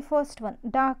 So ಅದರಲ್ಲಿ first one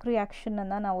dark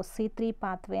ರಿಯಾಕ್ಷನನ್ನು ನಾವು C3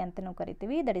 pathway ಅಂತಲೂ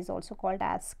ಕರಿತೀವಿ, that is also called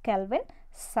as kelvin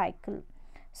cycle.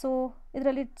 So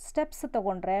ಇದರಲ್ಲಿ steps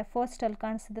ತೊಗೊಂಡ್ರೆ ಫಸ್ಟ್ ಅಲ್ಲಿ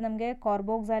ಕಾಣಿಸ್ತಿದೆ ನಮಗೆ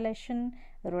ಕಾರ್ಬೋಕ್ಸೈಲೇಷನ್,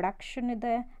 ರಿಡಕ್ಷನ್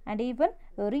ಇದೆ ಆ್ಯಂಡ್ ಈವನ್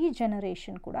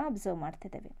ರೀಜನರೇಷನ್ ಕೂಡ ಅಬ್ಸರ್ವ್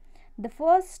ಮಾಡ್ತಿದ್ದೇವೆ. The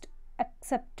first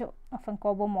acceptor of a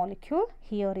carbo molecule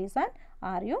here is an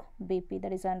RUBP,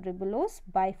 that is an ribulose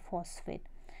biphosphate.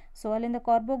 So in the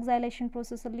carboxylation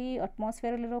process alli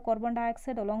atmosphere aliro carbon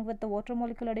dioxide along with the water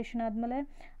molecule addition admele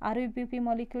RUBP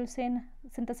molecules in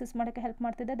synthesis ಮಾಡಕ್ಕೆ help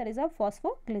ಮಾಡ್ತಿದೆ, that is a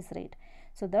phosphoglycerate.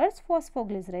 So that's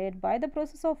phosphoglycerate by the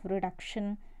process of reduction.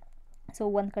 So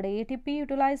ಒಂದು ಕಡೆ ATP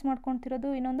utilize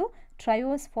ಮಾಡ್ಕೊಳ್ತಿರೋದು, ಇನ್ನೊಂದು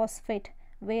triose phosphate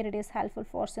where it is helpful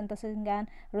for synthesizing an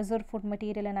reserve food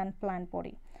material in an plant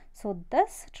body. So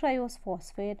this triose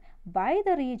phosphate by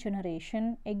the regeneration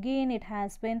again it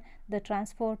has been the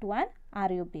transfer to an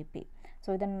RUBP. So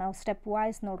idanna now step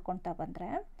wise nodkonta bandre,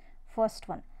 first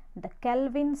one the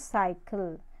Kelvin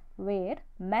cycle, where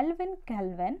Melvin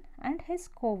Kelvin and his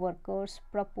co-workers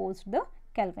proposed the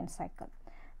Kelvin cycle.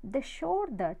 They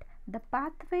showed that the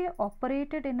pathway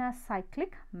operated in a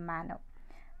cyclic manner.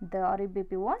 The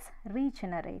RUBP was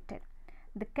regenerated.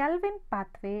 The Kelvin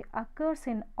pathway occurs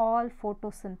in all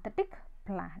photosynthetic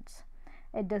plants.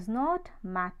 It does not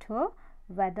matter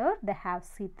whether they have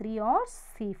C3 or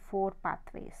C4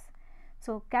 pathways.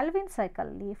 So Kelvin cycle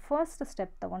ಅಲ್ಲಿ first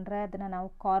step ತಗೊಂಡ್ರೆ ಅದನ್ನು ನಾವು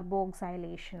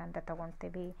ಕಾರ್ಬೋಕ್ಸೈಲೇಷನ್ ಅಂತ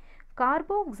ತಗೊಳ್ತೀವಿ.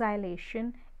 ಕಾರ್ಬೋಕ್ಸೈಲೇಷನ್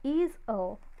is a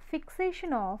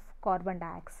fixation of carbon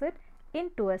dioxide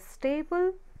into a stable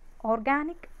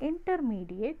organic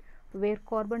intermediate where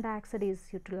carbon dioxide is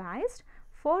utilized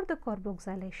for the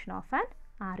carboxylation of an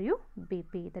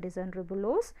RUBP, that is an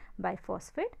ribulose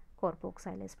biphosphate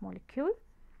carboxylase molecule.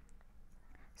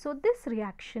 So this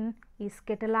reaction is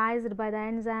catalyzed by the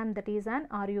enzyme that is an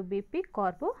RUBP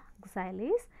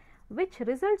carboxylase, which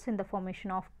results in the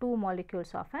formation of two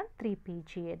molecules of an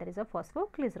 3-PGA, that is a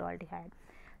phosphoglyceraldehyde.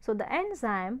 So the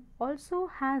enzyme also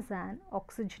has an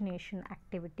oxygenation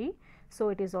activity, so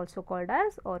it is also called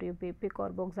as RUBP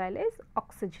carboxylase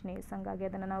oxygenase. ಹಂಗಾಗಿ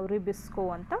ಅದನ್ನು ನಾವು ರಿಬಿಸ್ಕೋ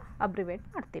ಅಂತ ಅಬ್ರಿವೇಟ್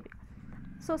ಮಾಡ್ತೀವಿ.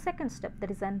 So second step,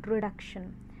 that is an reduction,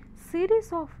 series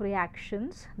of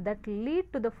reactions that lead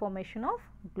to the formation of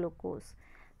glucose.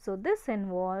 So this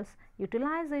involves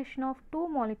utilization of two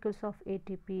molecules of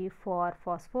ATP for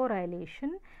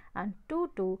phosphorylation and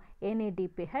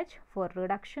 2,2-NADPH for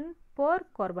reduction per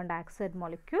carbon dioxide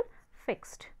molecule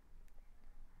fixed.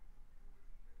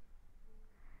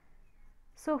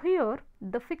 So here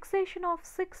the fixation of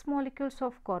 6 molecules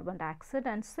of carbon dioxide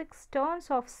and 6 turns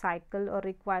of cycle are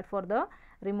required for the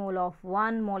removal of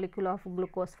 1 molecule of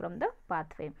glucose from the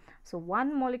pathway. So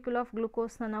 1 molecule of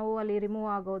glucose na ನಾವು ಅಲ್ಲಿ remove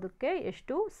ಆಗೋದಕ್ಕೆ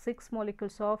ಎಷ್ಟು 6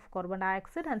 molecules of carbon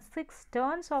dioxide and 6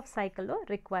 turns of cycle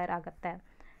require ಆಗುತ್ತೆ.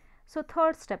 So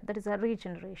third step, that is a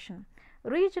regeneration.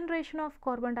 Regeneration of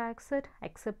carbon dioxide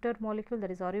acceptor molecule,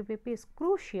 that is RUBP, is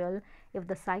crucial if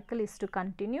the cycle is to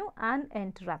continue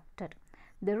uninterrupted.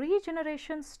 The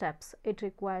regeneration steps, it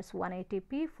requires 1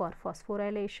 ATP for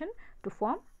phosphorylation to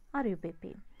form RUBP.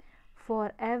 For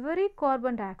every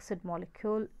carbon dioxide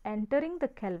molecule entering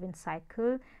the Kelvin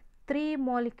cycle, 3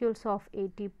 molecules of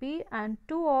ATP and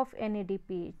 2 of NADP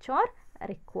each are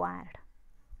required.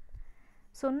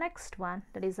 So next one,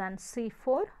 that is an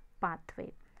C4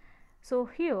 pathway. So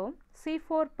here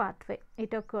C4 pathway,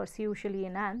 it occurs usually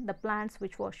in the plants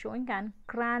which was showing an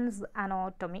Kranz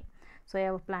anatomy. So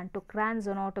ಯಾವ plant Crohn's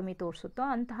anatomy ತೋರಿಸುತ್ತೋ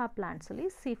ಅಂತಹ ಪ್ಲಾಂಟ್ಸಲ್ಲಿ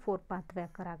C4 pathway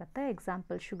occur ಆಗುತ್ತೆ.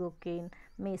 Example sugar cane,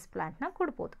 Mein ಪ್ಲಾಂಟ್ನ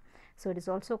ಕೊಡ್ಬೋದು. So it is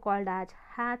also called as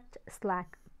hatch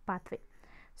slack pathway.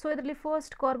 So ಇದರಲ್ಲಿ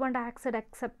first carbon dioxide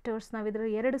ಅಕ್ಸೆಪ್ಟರ್ಸ್ ನಾವು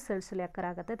ಇದರಲ್ಲಿ 2 ಸೆಲ್ಸಲ್ಲಿ ಅಕ್ಕರ್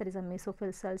ಆಗುತ್ತೆ. That is a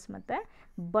ಮೆಸೋಫಿಲ್ cells ಮತ್ತು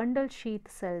bundle sheath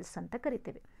cells ಅಂತ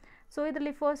ಕರಿತೀವಿ. ಸೊ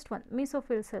ಇದರಲ್ಲಿ first one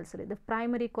ಮೆಸೋಫಿಲ್ ಸೆಲ್ಸಲ್ಲಿ the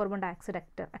primary carbon dioxide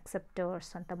ಅಕ್ಸೆಪ್ಟರ್ಸ್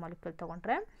ಅಂತ ಮಾಲಿಕ್ಯೂಲ್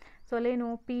ತೊಗೊಂಡ್ರೆ, ಸೊ ಅಲ್ಲೇನು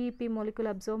PEP ಮಾಲಿಕ್ಯೂಲ್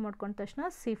ಅಬ್ಸರ್ವ್ ಮಾಡ್ಕೊಂಡ ತಕ್ಷಣ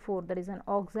C4 that is an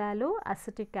ಆಕ್ಸಾಲೋ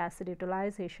acetic acid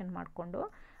utilisation ಮಾಡಿಕೊಂಡು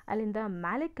ಅಲ್ಲಿಂದ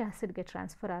ಮ್ಯಾಲಿಕ್ ಆ್ಯಸಿಡ್ಗೆ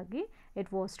ಟ್ರಾನ್ಸ್ಫರ್ ಆಗಿ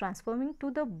it was transforming to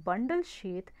the bundle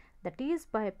sheath, that is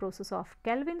by a process of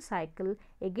Kelvin cycle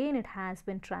again it has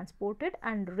been transported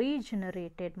and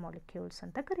regenerated molecules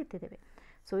ಅಂತ ಕರಿತಿದ್ದೀವಿ.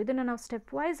 So ಇದನ್ನು ನಾವು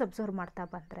step wise observe ಮಾಡ್ತಾ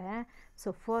ಬಂದರೆ,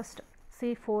 so first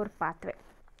C4 pathway.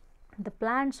 The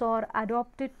plants are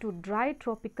adapted to dry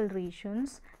tropical regions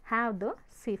have the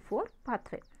C4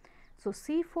 pathway. So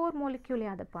C4 molecule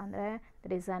ಯಾವ್ದಪ್ಪ ಅಂದರೆ,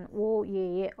 that is an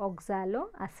OAA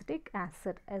oxaloacetic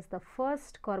acid as the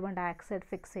first carbon dioxide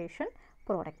fixation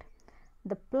product.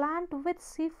 The plant with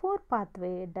C4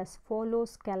 pathway does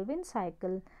follows Kelvin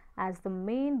cycle as the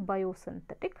main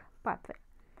biosynthetic pathway.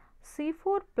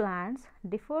 C4 plants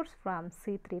differs from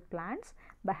C3 plants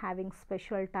by having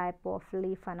special type of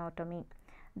leaf anatomy.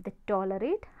 They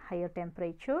tolerate higher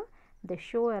temperature, they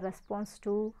show a response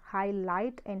to high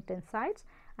light intensities,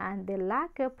 and they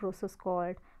lack a process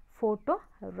called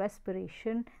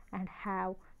photorespiration and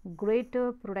have greater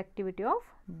productivity of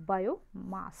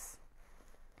biomass.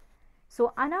 So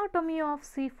anatomy of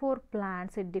C4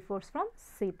 plants, it differs from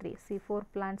C3. C4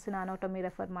 plants in anatomy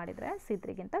refer ಮಾಡಿದರೆ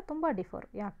C3 ಗಿಂತ ತುಂಬ differ.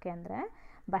 ಯಾಕೆ ಅಂದರೆ,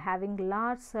 by having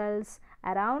large cells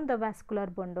around the vascular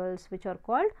bundles which are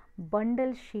called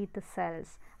bundle sheath cells.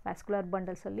 Vascular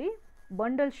bundles ಅಲ್ಲಿ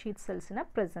bundle sheath cells in a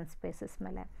present spaces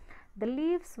ಮೇಲೆ. The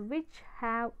leaves which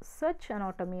have such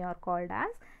anatomy are called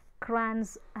as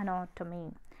Kranz anatomy.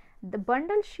 The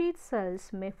bundle sheath cells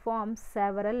may form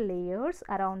several layers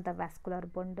around the vascular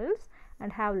bundles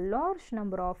and have large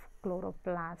number of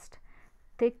chloroplasts,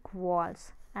 thick walls,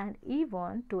 and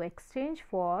even to exchange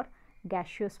for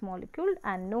gaseous molecule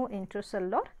and no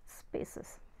intercellular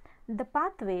spaces. The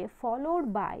pathway followed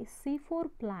by C4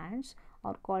 plants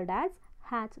are called as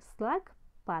Hatch-Slack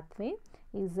pathway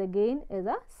is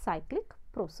a cyclic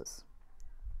process.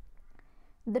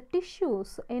 The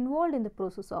tissues involved in the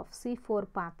process of C4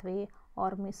 pathway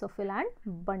are mesophyll and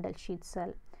bundle sheath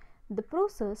cell. The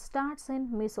process starts in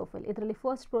mesophyll. ಇದರಲ್ಲಿ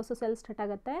first process ಎಲ್ಲಿ start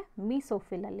ಆಗುತ್ತೆ,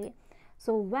 mesophyll ಅಲ್ಲಿ.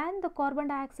 So when the carbon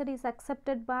dioxide is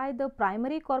accepted by the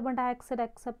primary carbon dioxide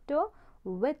acceptor,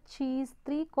 which is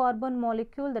 3 carbon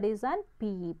molecule, that is an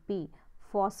PEP,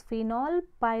 phosphenol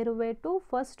pyruvate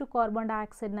first carbon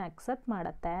dioxide ನ accept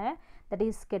ಮಾಡುತ್ತೆ, that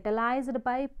is catalyzed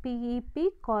by PEP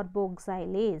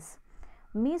carboxylase.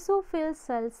 Mesophyll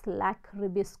cells lack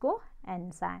ribosco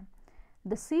enzyme.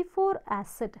 The C4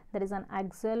 acid, that is an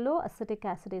oxaloacetic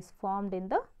acid, is formed in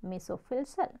the mesophyll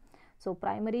cell. So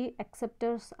primary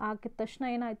acceptors ಆಗಿದ ತಕ್ಷಣ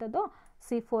ಏನಾಯ್ತದೋ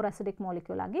C4 acidic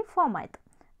molecule ಆಗಿ form ಆಯಿತು.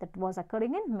 That was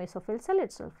occurring in mesophyll cell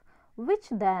itself, which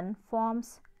then forms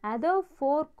other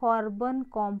 4 carbon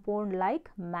compound like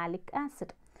malic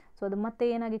acid. So ಅದು ಮತ್ತೆ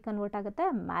ಏನಾಗಿ convert ಆಗುತ್ತೆ,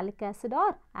 malic acid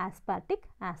or aspartic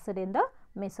acid in the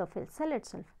mesophyll cell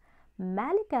itself.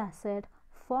 Malic acid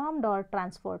formed or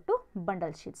transferred to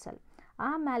bundle sheath cell. ಆ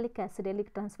malic acid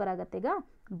ಎಲ್ಲಿಗೆ transfer ಆಗುತ್ತೆ, ಈಗ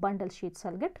bundle sheet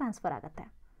ಸೆಲ್ಗೆ transfer ಆಗುತ್ತೆ.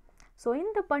 So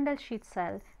in the bundle sheet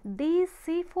cell, these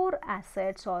C4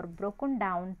 acids are broken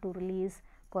down to release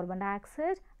carbon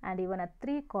dioxide and even a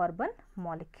 3 carbon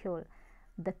molecule.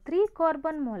 The 3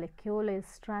 carbon molecule is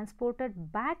transported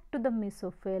back to the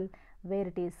mesophyll where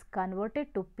it is converted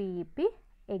to PEP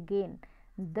again,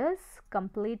 thus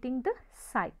completing the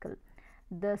cycle.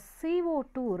 The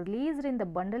CO2 released in the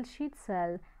bundle sheath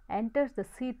cell enters the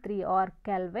C3 or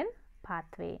Calvin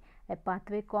pathway, a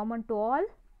pathway common to all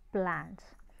plants.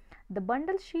 The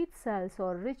bundle sheath cells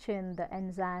are rich in the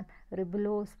enzyme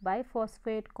ribulose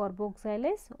biphosphate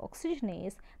carboxylase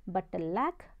oxygenase but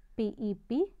lack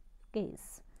PEPase.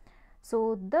 So,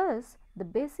 thus the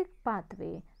basic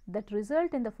pathway that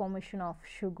result in the formation of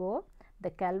sugar,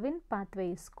 the Calvin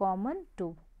pathway, is common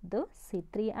to the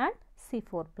C3 and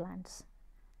C4 plants.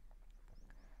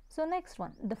 So, next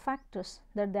one, the factors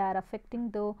that they are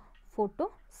affecting the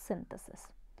photosynthesis.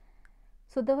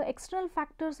 So, the external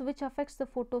factors which affects the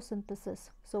photosynthesis.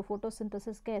 So,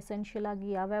 photosynthesis ಗೆ essential ಆಗಿ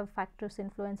ಯಾವ factors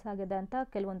influence ಆಗಿದೆ ಅಂತ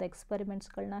ಕೆಲವೊಂದು experiments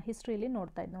ಗಳನ್ನ ಹಿಸ್ಟ್ರಿಯಲ್ಲಿ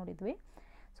ನೋಡಿದ್ವಿ.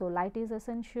 So, light is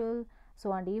essential. So,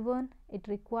 and even it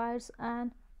requires an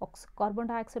carbon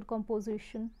dioxide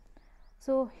composition.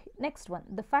 So, next one,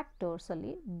 the factors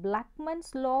ಅಲ್ಲಿ Blackman's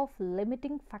law of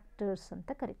limiting factors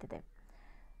ಅಂತ ಕರೀತಿದೆ.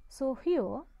 So,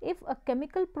 here if a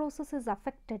chemical process is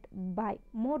affected by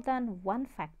more than one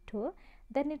factor,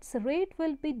 then its rate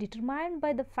will be determined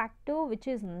by the factor which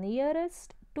is nearest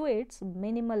to its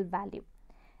minimal value.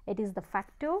 It is the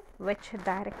factor which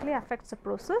directly affects the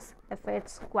process if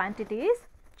its quantity is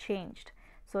changed.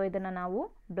 So, ಇದನ್ನು ನಾವು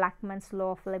Blackman's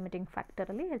law of limiting factor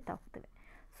ಅಲ್ಲಿ ಹೇಳ್ತಾ ಹೋಗ್ತೀವಿ.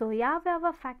 So,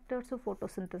 ಯಾವ factors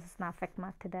ಫೋಟೋಸಿಂಥಸಿಸ್ನ affect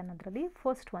ಮಾಡ್ತಿದೆ ಅನ್ನೋದ್ರಲ್ಲಿ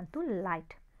first ಒಂದು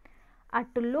light.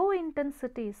 At low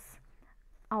intensities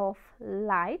of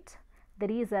light,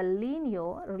 there is a linear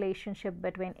relationship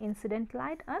between incident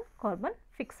light and carbon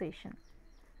fixation.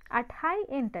 At high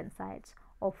intensities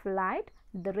of light,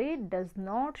 the rate does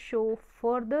not show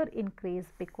further increase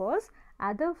because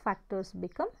other factors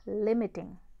become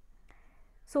limiting.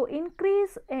 So,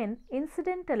 increase in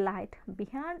incident light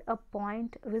beyond a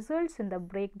point results in the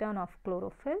breakdown of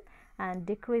chlorophyll and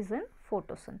decrease in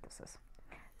photosynthesis.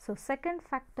 So, second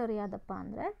factor yadappa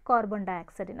andre carbon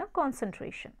dioxide in a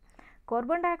concentration.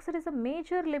 Carbon dioxide is a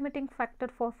major limiting factor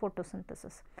for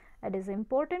photosynthesis. It is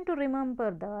important to remember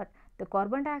that the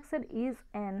carbon dioxide is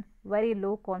in very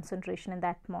low concentration in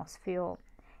the atmosphere.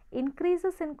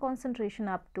 Increases in concentration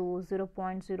up to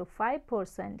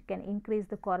 0.05% can increase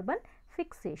the carbon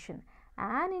fixation.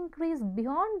 An increase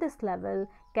beyond this level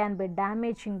can be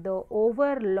damaging the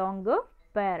over longer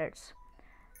periods.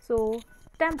 So,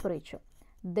 temperature.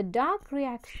 The dark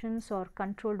reactions are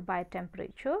controlled by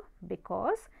temperature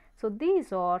because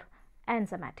these are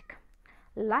enzymatic.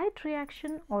 Light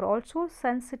reaction are also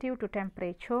sensitive to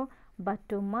temperature but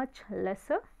to much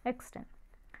lesser extent.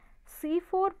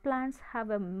 C4 plants have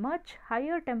a much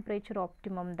higher temperature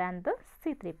optimum than the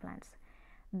C3 plants.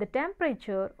 The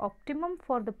temperature optimum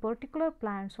for the particular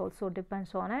plants also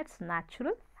depends on its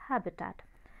natural habitat.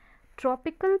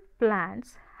 Tropical plants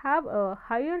have a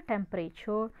higher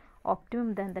temperature optimum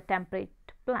than the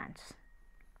temperate plants.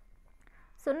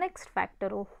 So, next factor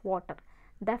of water.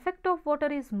 The effect of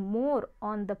water is more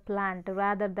on the plant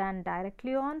rather than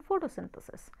directly on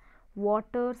photosynthesis.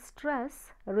 Water stress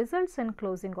results in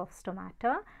closing of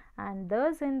stomata and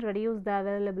thus in reduce the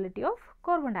availability of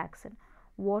carbon dioxide.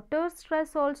 Water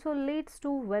stress also leads to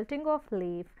wilting of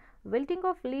leaf. Wilting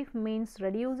of leaf means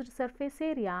reduced surface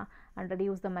area and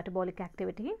reduce the metabolic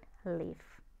activity in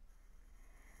leaf.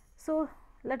 So,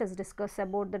 let us discuss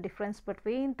about the difference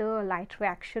between the light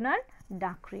reaction and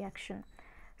dark reaction.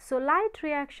 So, light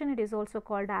reaction, it is also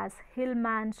called as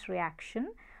Hillman's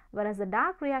reaction, whereas the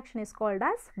dark reaction is called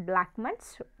as Blackman's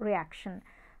reaction.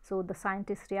 So, the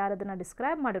scientist ಯಾರು ಅದನ್ನು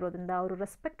describe ಮಾಡಿರೋದ್ರಿಂದ ಅವರು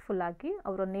respectful ಆಗಿ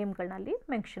ಅವರ ನೇಮ್ಗಳನ್ನಲ್ಲಿ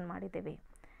mention ಮಾಡಿದ್ದೇವೆ.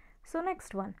 So,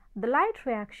 next one, the light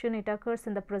reaction, it occurs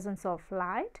in the presence of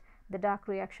light. The dark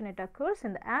reaction, it occurs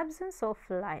in the absence of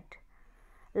light.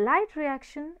 Light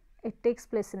reaction, it takes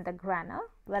place in the grana,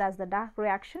 whereas the dark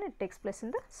reaction, it takes place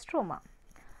in the stroma.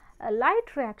 A light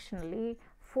reaction,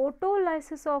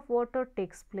 photolysis of water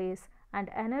takes place and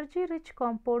energy rich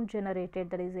compound generated,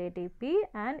 that is ATP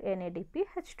and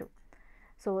NADPH2.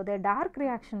 So, the dark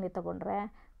reaction ತಗೊಂಡ್ರೆ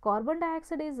carbon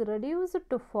dioxide is reduced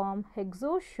to form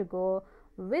hexose sugar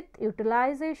with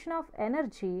utilization of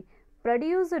energy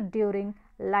produced during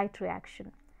light reaction.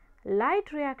 Light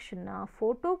reaction na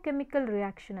photochemical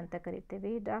reaction anta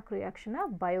kariteve, dark reaction na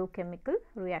biochemical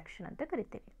reaction anta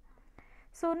kariteve.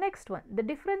 So, next one, the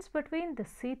difference between the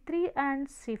C3 and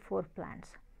C4 plants.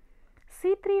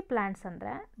 C3 plants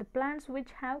andre the plants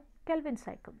which have Calvin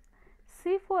cycle.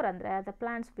 C4 andre the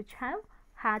plants which have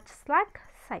Hatch-Slack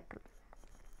cycle.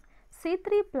 C3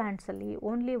 plants alli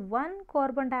only one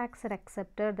carbon dioxide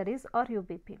acceptor, that is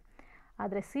RUBP.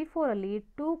 ಆದರೆ C4 ಅಲ್ಲಿ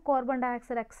 2 carbon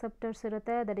dioxide ಅಕ್ಸೆಪ್ಟರ್ಸ್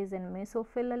ಇರುತ್ತೆ, that is in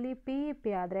ಮೆಸೋಫಿಲ್ ಅಲ್ಲಿ PEP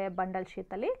ಆದರೆ bundle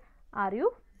sheath ಅಲ್ಲಿ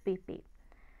RUBP.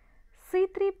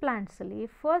 C3 plants ಅಲ್ಲಿ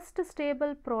first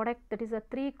stable product, that is a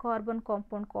 3 carbon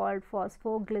compound called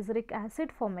ಫಾಸ್ಫೋಗ್ಲಿಸರಿಕ್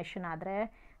acid formation ಆದರೆ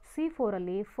C4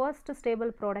 ಅಲ್ಲಿ first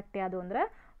stable product ಯಾವುದು ಅಂದರೆ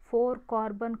 4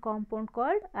 carbon compound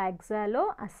called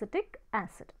ಆಕ್ಸಾಲೋಅಸೆಟಿಕ್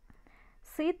acid.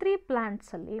 C3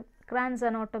 plants ಅಲ್ಲಿ Crohn's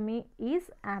anatomy is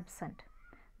absent,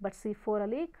 but C4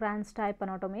 ಅಲ್ಲಿ Crohn's type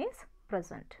anatomy is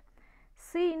present.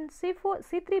 In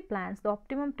C3 plants, the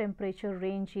optimum temperature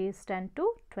range is 10 to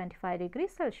 25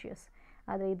 degrees Celsius.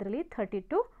 That is 30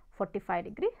 to 45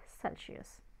 degrees Celsius.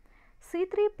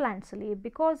 C3 plants,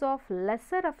 because of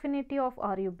lesser affinity of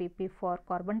RUBP for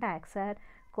carbon dioxide,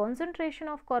 concentration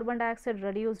of carbon dioxide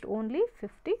reduced only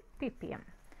 50 ppm.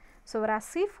 So, whereas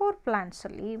C4 plants,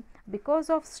 because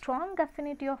of strong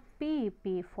affinity of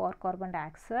PEP for carbon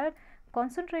dioxide,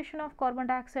 concentration of carbon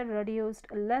dioxide reduced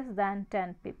less than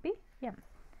 10 ppm.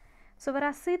 So,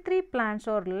 whereas C3 plants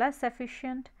are less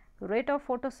efficient, rate of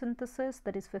photosynthesis,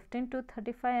 that is 15 to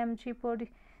 35 mg per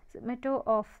decimeter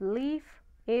of leaf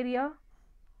area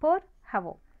per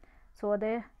hour. So,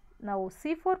 now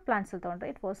C4 plants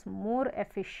it was more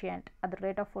efficient at the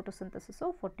rate of photosynthesis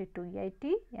of 40 to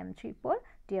 80 mg per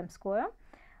dm square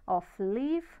of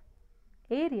leaf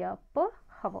area per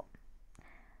hour.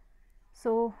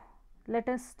 So, let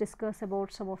us discuss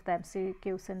about some of the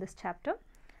MCQs in this chapter.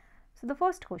 So, the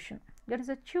first question, that is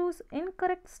a choose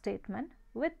incorrect statement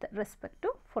with respect to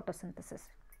photosynthesis.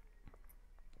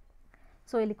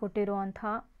 So, ಇಲ್ಲಿ ಕೊಟ್ಟಿರುವಂಥ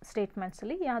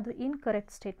ಸ್ಟೇಟ್ಮೆಂಟ್ಸಲ್ಲಿ ಯಾವುದು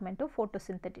incorrect statement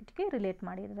ಫೋಟೋಸಿಂಥೆಟಿಕ್ಗೆ relate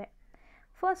ಮಾಡಿದರೆ.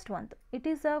 First ಒಂದು, it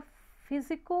is a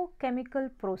physico chemical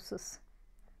process.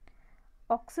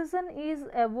 Oxygen is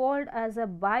evolved as a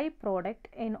byproduct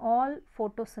in all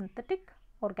photosynthetic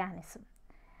organisms.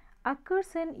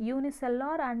 Occurs in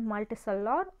unicellular and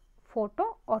multicellular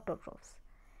photoautotrophs.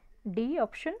 D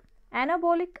option,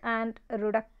 anabolic and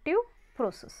reductive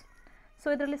process. So,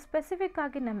 ಇದರಲ್ಲಿ specific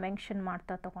ಆಗಿ ನಾನು mention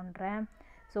ಮಾಡ್ತಾ ತಗೊಂಡ್ರೆ,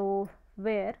 so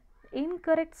where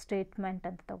incorrect statement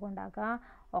ಅಂತ ತಗೊಂಡಾಗ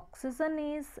oxygen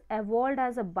is evolved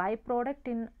as a by product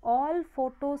in all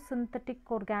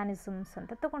photosynthetic organisms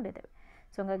ಅಂತ ತಗೊಂಡಿದ್ದೇವೆ.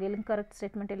 So ಹಂಗಾಗಿ incorrect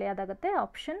statement ಇಲ್ಲಿ ಯಾವ್ದಾಗುತ್ತೆ,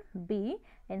 option B,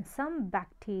 in some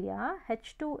bacteria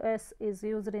H2S is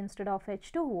used instead of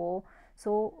H2O,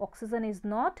 so oxygen is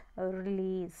not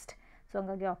released. So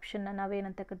ಹಂಗಾಗಿ ಆಪ್ಷನ್ನ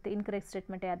ನಾವೇನಂತ ಕರಿತೀವಿ, incorrect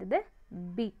statement ಯಾವ್ದಿದೆ,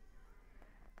 B.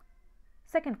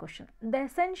 Second question, the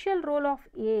essential role of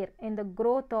air in the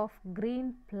growth of green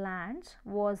plants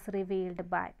was revealed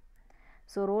by.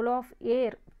 So, role of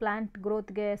air plant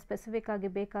growth ಗೆ specific ಆಗಿ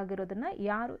ಬೇಕಾಗಿರೋದನ್ನ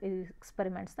ಯಾರು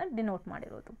ಎಕ್ಸ್ಪೆರಿಮೆಂಟ್ಸ್ನ denote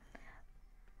ಮಾಡಿರೋದು.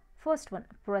 First one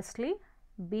freshly,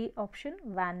 B option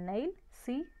van Nile,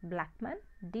 C ಬ್ಲ್ಯಾಕ್ಮನ್,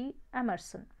 D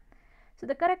Emerson. So,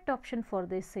 the correct option for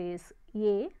this is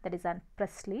A, that is an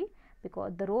Presley,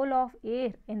 because the role of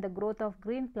air in the growth of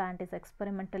green plant is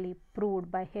experimentally proved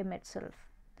by him itself.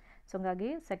 So, hangagi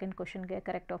second question ge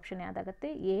correct option yadagutte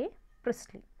A,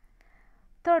 Presley.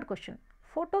 Third question,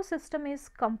 photosystem is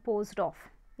composed of.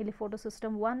 Illi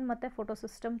photosystem 1 matte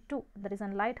photosystem 2, that is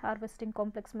an light harvesting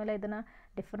complex mele idanna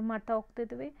differ ಮಾಡ್ತಾ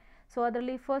ಹೋಗ್ತಿದ್ವಿ. So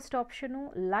ಅದರಲ್ಲಿ first option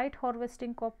light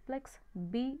harvesting complex,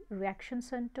 B reaction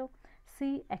centre, C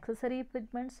accessory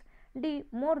pigments, D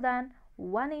more than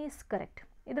one is correct.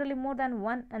 ಇದರಲ್ಲಿ more than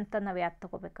one ಅಂತ ನಾವು ಯಾಕೆ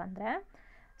ತಗೋಬೇಕಂದ್ರೆ,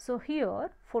 so here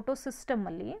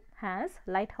ಫೋಟೋಸಿಸ್ಟಮಲ್ಲಿ has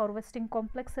light harvesting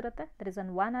complex ಇರುತ್ತೆ, there is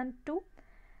an 1 and 2,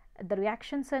 the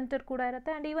reaction centre ಕೂಡ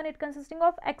ಇರುತ್ತೆ, and even it consisting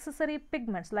of accessory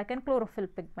pigments like and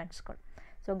chlorophyll ಪಿಗ್ಮೆಂಟ್ಸ್ಗಳು.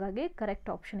 So ಹಾಗಾಗಿ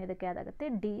correct option ಇದಕ್ಕೆ ಯಾವ್ದಾಗುತ್ತೆ,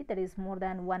 D, that is more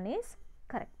than one is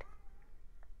correct.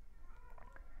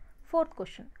 Fourth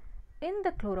question, in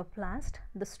the chloroplast,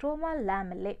 the stroma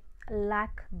lamellae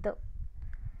lack the.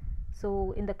 So,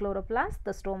 in the chloroplast,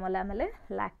 the stroma lamellae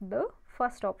lack the.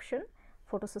 First option,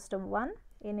 photosystem 1,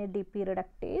 NADP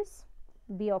reductase,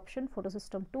 B option,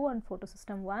 photosystem 2 and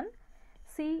photosystem 1,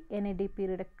 C, NADP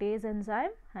reductase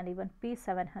enzyme, and even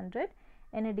P700,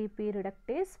 NADP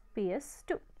reductase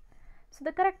PS2. So,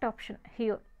 the correct option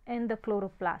here in the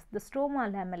chloroplast, the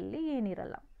stroma lamellae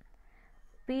ಏನಿರಲ್ಲ,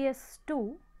 PS2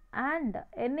 and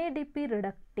NADP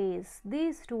reductase,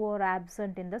 these two are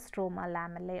absent in the stroma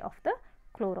lamellae of the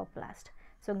chloroplast.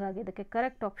 So hangagi idakke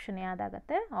correct option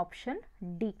yadagutte, option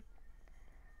D.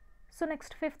 So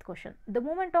next fifth question, the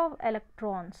movement of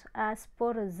electrons as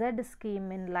per Z scheme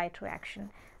in light reaction.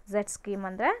 Z scheme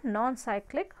andre non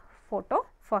cyclic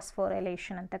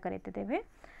photophosphorylation anta karitideve.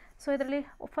 So idralli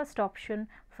first option,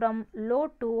 from low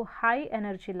to high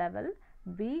energy level,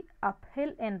 B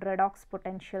uphill in redox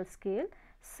potential scale,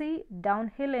 C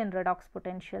downhill in redox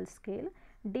potential scale,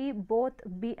 D both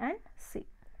B and C.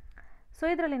 So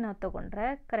ಇದರಲ್ಲಿ ನಾವು ತಗೊಂಡ್ರೆ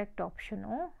correct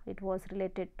option, it was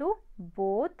related to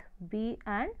both B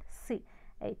and C.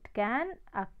 It can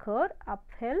occur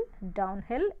uphill,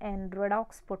 downhill and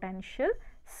redox potential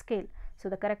scale. So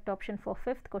the correct option for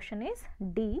fifth question is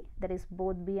D, that is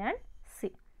both B and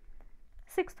C.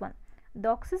 Sixth one, the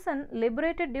oxygen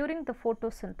liberated during the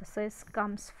photosynthesis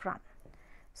comes from.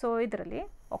 So ಇದರಲ್ಲಿ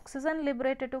oxygen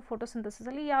liberated to photosynthesis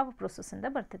ಅಲ್ಲಿ ಯಾವ process ಇಂದ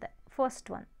ಬರ್ತಿದೆ? First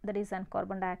one, that is an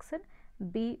carbon dioxide,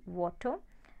 B water,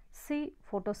 C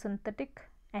photosynthetic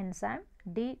enzyme,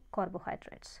 D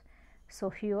carbohydrates. So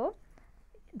here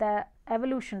the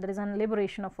evolution, there is an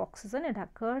liberation of oxygen, it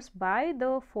occurs by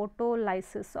the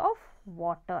photolysis of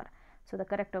water. So the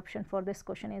correct option for this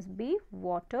question is B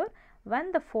water. When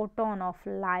the photon of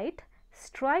light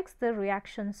strikes the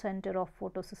reaction center of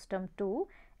photosystem 2,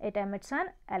 it emits an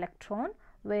electron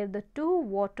where the two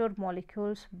water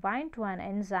molecules bind to an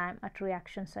enzyme at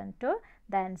reaction center.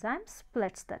 The enzyme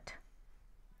splits that.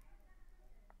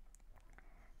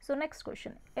 So next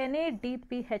question,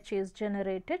 NADPH is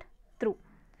generated through.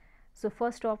 So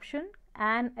first option,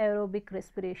 anaerobic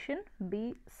respiration, B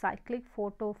cyclic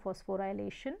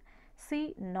photophosphorylation, C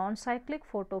non-cyclic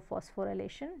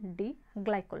photophosphorylation, D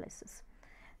glycolysis.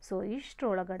 So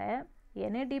ಇಷ್ಟರೊಳಗಡೆ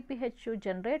NADPH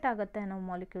generate ಆಗುತ್ತೆ ಅನ್ನೋ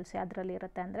molecules ಯಾವುದರಲ್ಲಿ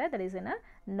ಇರುತ್ತೆ ಅಂದರೆ that is in a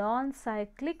non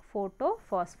cyclic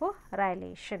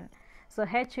photosphorylation. So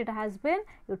H, it has been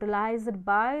utilized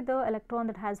by the electron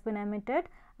that has been emitted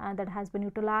and that has been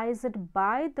utilized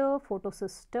by the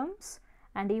photosystems,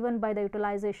 and even by the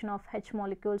utilization of H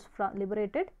molecules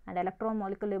liberated and electron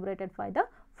molecule liberated by the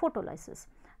photolysis.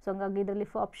 So ಹಾಗಾಗಿ ಇದರಲ್ಲಿ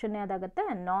option ಯಾವುದಾಗುತ್ತೆ?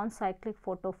 Non cyclic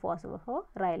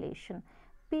photosphorylation.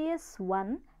 PS1,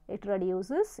 it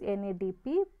reduces NADP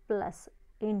plus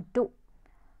into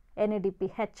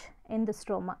NADPH in the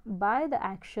stroma by the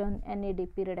action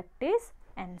NADP reductase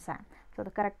enzyme. So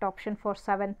the correct option for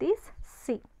 7th is C.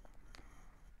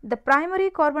 The primary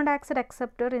carbon dioxide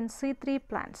acceptor in C3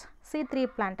 plants. C3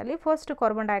 plant ಅಲ್ಲಿ first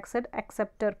carbon dioxide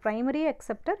acceptor, primary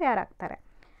acceptor ಯಾರಾಗ್ತಾರೆ?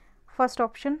 First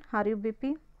option RUBP,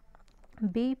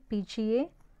 B PGA,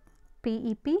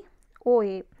 PEP,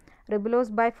 OA,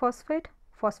 ribulose biphosphate,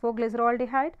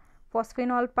 phosphoglyceraldehyde,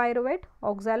 phosphenol pyruvate,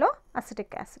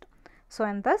 oxaloacetic acid. So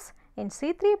and thus in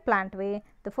C3 plant way,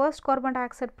 the first carbon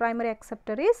dioxide primary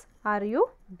acceptor is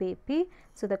RUBP.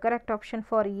 So the correct option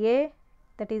for A,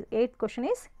 that is 8th question,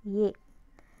 is A.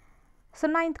 So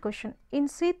 9th question, in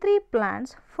C3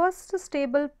 plants, first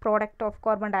stable product of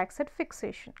carbon dioxide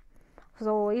fixation.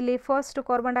 So ಇಲ್ಲಿ first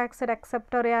carbon dioxide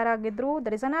acceptor ಯಾರಾಗಿದ್ರು?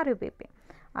 There is an RUBP.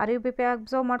 RUBP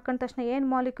observe ಮಾಡ್ಕೊಂಡ ತಕ್ಷಣ ಏನು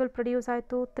molecule produce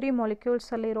ಆಯಿತು? 3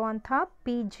 ಮಾಲಿಕ್ಯೂಲ್ಸಲ್ಲಿರುವಂಥ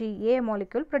PGA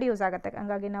molecule produce ಆಗುತ್ತೆ.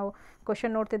 ಹಾಗಾಗಿ ನಾವು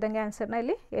question ನೋಡ್ತಿದ್ದಂಗೆ ಆನ್ಸರ್ನ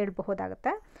ಇಲ್ಲಿ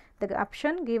ಹೇಳ್ಬಹುದಾಗುತ್ತೆ. The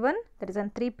option given, that is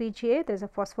an 3 PGA, that is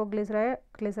a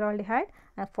phosphoglyceraldehyde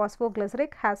and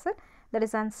phosphoglyceric acid, that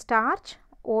is an starch,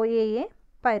 OAA,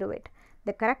 pyruvate.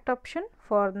 The correct option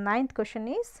for 9th question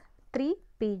is 3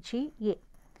 PGA.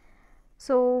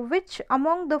 So which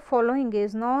among the following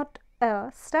is not a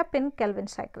step in Kelvin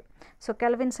cycle? So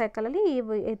Kelvin cycle ಅಲ್ಲಿ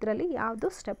ಇದರಲ್ಲಿ ಯಾವುದು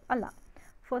step ಅಲ್ಲ.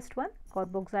 First one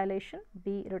ಕಾರ್ಬೋಕ್ಸೈಲೇಷನ್,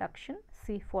 B reduction,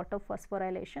 C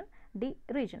ಫೋಟೋಫಾಸ್ಫೊರೈಲೇಷನ್, D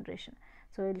regeneration.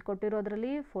 So ಇಲ್ಲಿ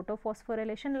ಕೊಟ್ಟಿರೋದ್ರಲ್ಲಿ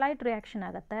ಫೋಟೋಫಾಸ್ಫೊರೈಲೇಷನ್ light reaction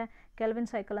ಆಗುತ್ತೆ, kelvin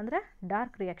cycle ಅಂದರೆ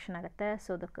dark reaction ಆಗುತ್ತೆ.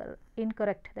 So the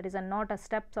incorrect, that is a not a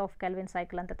steps of kelvin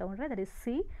cycle ಅಂತ ತಗೊಂಡ್ರೆ that is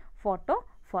C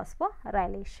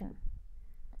ಫೋಟೋಫಾಸ್ಫೊರೈಲೇಷನ್.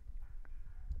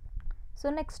 So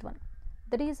next one,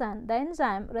 that is the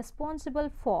enzyme responsible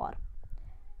for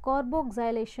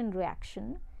carboxylation reaction.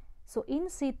 So in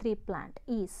C3 plant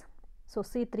is, so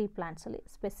C3 plants ಅಲ್ಲಿ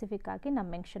specific ಆಗಿ ನಾವು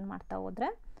mention ಮಾಡ್ತಾ ಹೋದರೆ,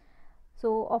 so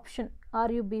option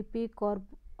RUBP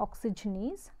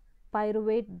carboxygenase,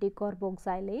 pyruvate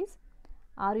decarboxylase,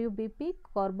 RUBP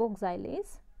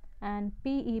carboxylase and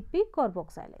PEP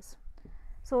carboxylase.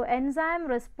 So enzyme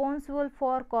responsible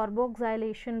for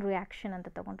carboxylation reaction ಅಂತ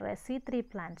ತಗೊಂಡ್ರೆ C3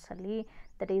 plants ಅಲ್ಲಿ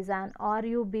that is an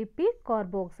RUBP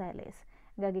carboxylase.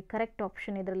 ಹಾಗಾಗಿ correct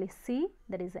option ಇದರಲ್ಲಿ C,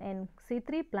 that is in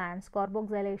C3 plants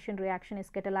carboxylation reaction is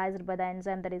catalyzed by the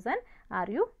enzyme that is an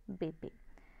RUBP.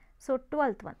 So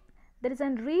 12th one, there is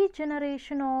a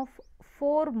regeneration of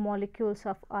 4 molecules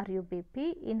of RUBP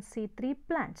in C3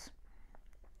 plants.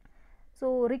 So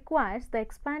requires the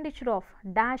expenditure of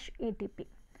dash ATP.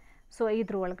 So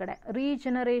ಇದ್ರ ಒಳಗಡೆ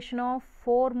regeneration of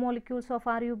 4 molecules of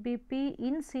RUBP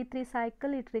in C3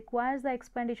 cycle, it requires the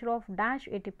expenditure of dash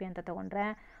ATP ಅಂತ ತಗೊಂಡ್ರೆ,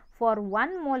 for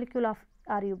 1 molecule of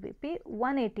RUBP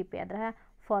 1 ATP ಆದರೆ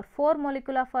for 4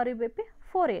 molecule of RUBP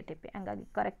 4 ATP. ಹಂಗಾಗಿ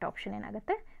correct option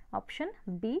ಏನಾಗುತ್ತೆ? Option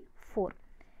B 4.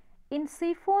 In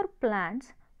C4 plants,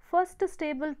 first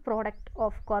stable product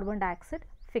of carbon dioxide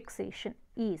fixation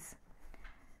is.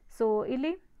 So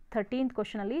ಇಲ್ಲಿ 13th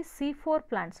question ಅಲ್ಲಿ C4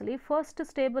 plants ಅಲ್ಲಿ first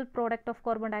stable product of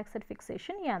carbon dioxide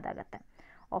fixation ಯಾವುದಾಗುತ್ತೆ?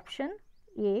 Option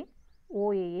A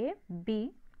OAA,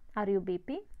 B RUBP,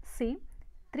 C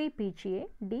 3-PGA,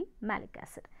 D malic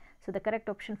acid. So the correct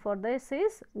option for this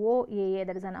is OAA,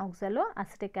 that is an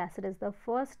oxaloacetic acid is the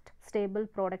first stable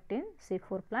product in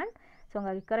C4 plant. So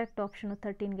ಹಾಗಾಗಿ correct option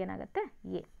 13ಗೆ ಏನಾಗುತ್ತೆ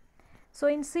A. So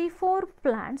in C4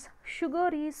 plants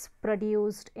sugar is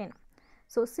produced in.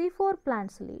 So C4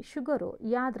 ಪ್ಲಾಂಟ್ಸಲ್ಲಿ sugar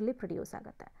ಯಾವುದರಲ್ಲಿ produce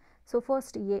ಆಗುತ್ತೆ? So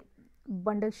first A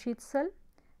bundle sheet cell,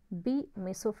 B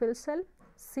ಮೆಸೋಫಿಲ್ cell,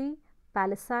 C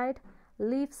ಪ್ಯಾಲಿಸೈಡ್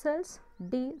leaf cells,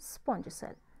 D sponge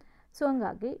cell. So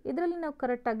ಹಂಗಾಗಿ ಇದರಲ್ಲಿ ನಾವು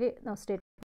ಕರೆಕ್ಟಾಗಿ ನಾವು state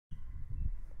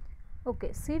okay.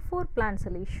 C4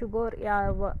 ಪ್ಲಾಂಟ್ಸಲ್ಲಿ sugar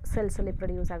ಯಾವ ಸೆಲ್ಸಲ್ಲಿ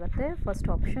produce ಆಗುತ್ತೆ? First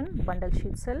option bundle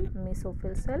sheet cell,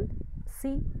 ಮೆಸೋಫಿಲ್ cell,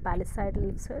 C ಪ್ಯಾಲಿಸೈಡ್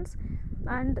leaf cells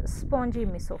and spongy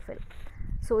ಮೆಸೋಫಿಲ್.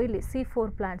 So ಇಲ್ಲಿ C4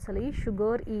 ಪ್ಲಾಂಟ್ಸಲ್ಲಿ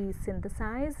sugar is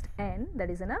synthesised and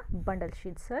that is in a bundle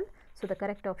sheet cell. So the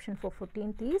correct option for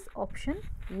 14th is option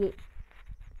A.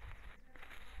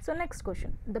 So next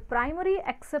question, the primary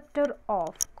acceptor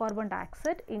of carbon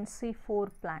dioxide in C4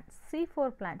 plants. C4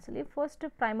 plants ಅಲ್ಲಿ first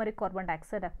primary carbon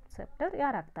dioxide acceptor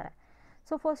ಯಾರು ಆಗ್ತಾರೆ?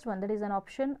 So first one, that is an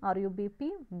option RUBP,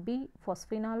 B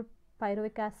phosphenol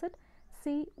pyruvic acid,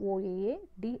 C OAA,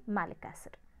 D malic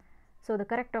acid. So the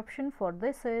correct option for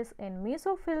this is in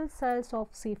mesophyll cells of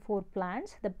C4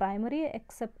 plants, the primary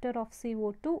acceptor of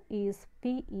CO2 is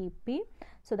PEP.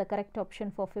 So the correct option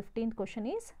for 15th question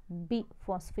is B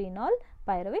phosphenol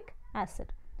pyruvic acid.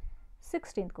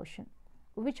 16th question,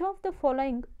 which of the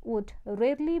following would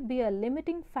rarely be a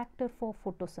limiting factor for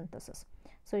photosynthesis?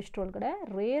 So ಇಷ್ಟೊಳಗಡೆ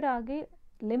rare ಆಗಿ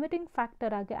limiting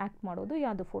factor ಆಗಿ act ಮಾಡೋದು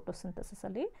ಯಾವುದು photosynthesis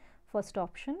ಅಲ್ಲಿ? First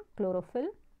option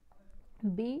chlorophyll,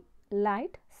 B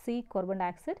light, C carbon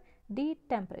dioxide, D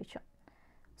temperature.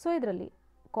 So ಇದರಲ್ಲಿ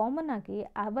common ಆಗಿ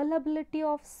availability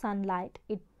of sunlight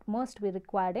it must be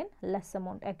required in less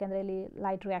amount. ಯಾಕೆಂದರೆ ಇಲ್ಲಿ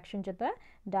light reaction ಜೊತೆ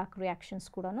ಡಾರ್ಕ್ ರಿಯಾಕ್ಷನ್ಸ್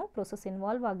ಕೂಡ ಪ್ರೊಸೆಸ್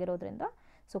ಇನ್ವಾಲ್ವ್ ಆಗಿರೋದ್ರಿಂದ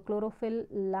so chlorophyll,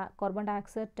 carbon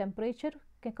dioxide,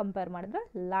 ಟೆಂಪರೇಚರ್ಗೆ compare ಮಾಡಿದ್ರೆ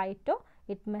light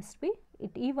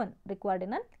it even required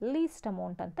in an list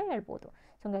amount ಅಂತ ಹೇಳ್ಬೋದು.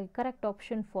 ಸೊ ಹಾಗಾಗಿ correct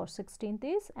option for 16th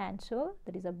is answer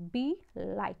that is a B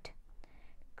light.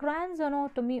 Cran's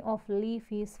anatomy of leaf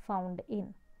is found in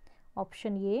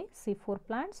option A C4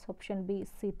 plants, option B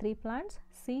C3 plants,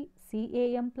 C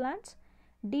CAM plants,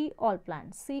 D all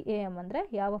plants. CAM ಅಂದರೆ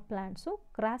ಯಾವ plants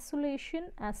ಕ್ರಾಸುಲೇಷನ್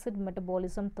acid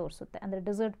metabolism ತೋರಿಸುತ್ತೆ, ಅಂದರೆ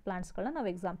dessert ಪ್ಲಾಂಟ್ಸ್ಗಳನ್ನ ನಾವು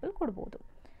example ಕೊಡ್ಬೋದು.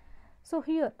 So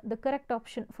here the correct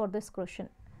option for this question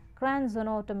Crohn's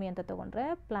anatomy ಅಂತ ತೊಗೊಂಡ್ರೆ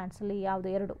ಪ್ಲಾಂಟ್ಸಲ್ಲಿ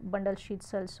ಯಾವುದು ಎರಡು ಬಂಡಲ್ ಶೀಟ್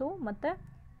ಸೆಲ್ಸು ಮತ್ತು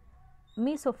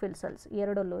ಮೀಸೋಫಿಲ್ ಸೆಲ್ಸ್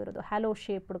ಎರಡಲ್ಲೂ ಇರೋದು hello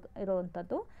shaped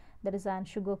ಇರೋವಂಥದ್ದು. That is on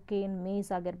sugar cane, Mein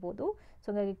ಆಗಿರ್ಬೋದು. ಸೊ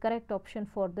ಹಾಗಾಗಿ correct option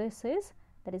for this is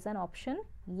that is on option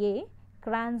A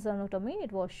Crohn's anatomy.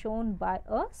 It was shown by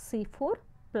a C4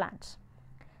 plants.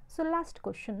 So last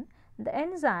question, the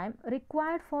enzyme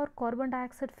required for carbon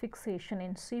dioxide fixation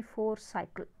in C4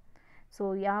 cycle. So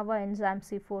ಯಾವ enzyme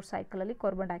C4 ಸೈಕಲಲ್ಲಿ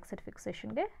carbon dioxide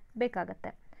ಫಿಕ್ಸೇಷನ್ಗೆ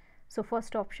ಬೇಕಾಗತ್ತೆ? So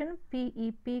first option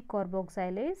PEP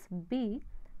ಕಾರ್ಬೋಕ್ಸೈಲೇಸ್, B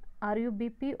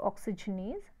RUBP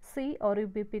ಆಕ್ಸಿಜನೇಸ್, C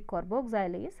RUBP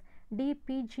ಕಾರ್ಬೋಕ್ಸೈಲೇಸ್, D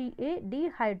PGA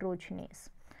dehydrogenase.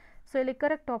 So ಇಲ್ಲಿ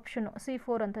correct option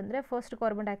C4 ಅಂತಂದರೆ first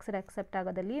carbon dioxide accept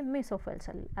ಆಗೋದಲ್ಲಿ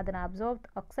ಮೆಸೋಫೈಲ್ಸಲ್ಲಿ, ಅದನ್ನು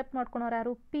accept ಮಾಡ್ಕೊಳೋರು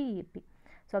ಯಾರು? PEP.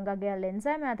 So ಹಾಗಾಗಿ ಅಲ್ಲಿ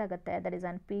enzyme ಯಾವ್ದಾಗುತ್ತೆ? That is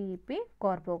on PEP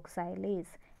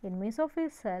ಕಾರ್ಬೋಕ್ಸೈಲೇಸ್. In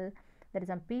ಮೆಸೋಫಿಲ್ cell that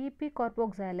is on PEP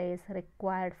ಕಾರ್ಬೋಕ್ಸೈಲೇಸ್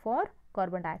required for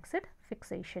carbon dioxide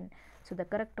fixation. So the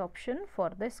correct option for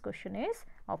this question is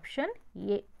option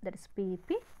A, that is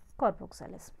PEP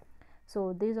carboxylase. So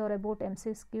these are about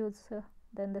MCQs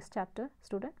in this chapter,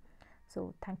 student.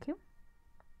 So thank you.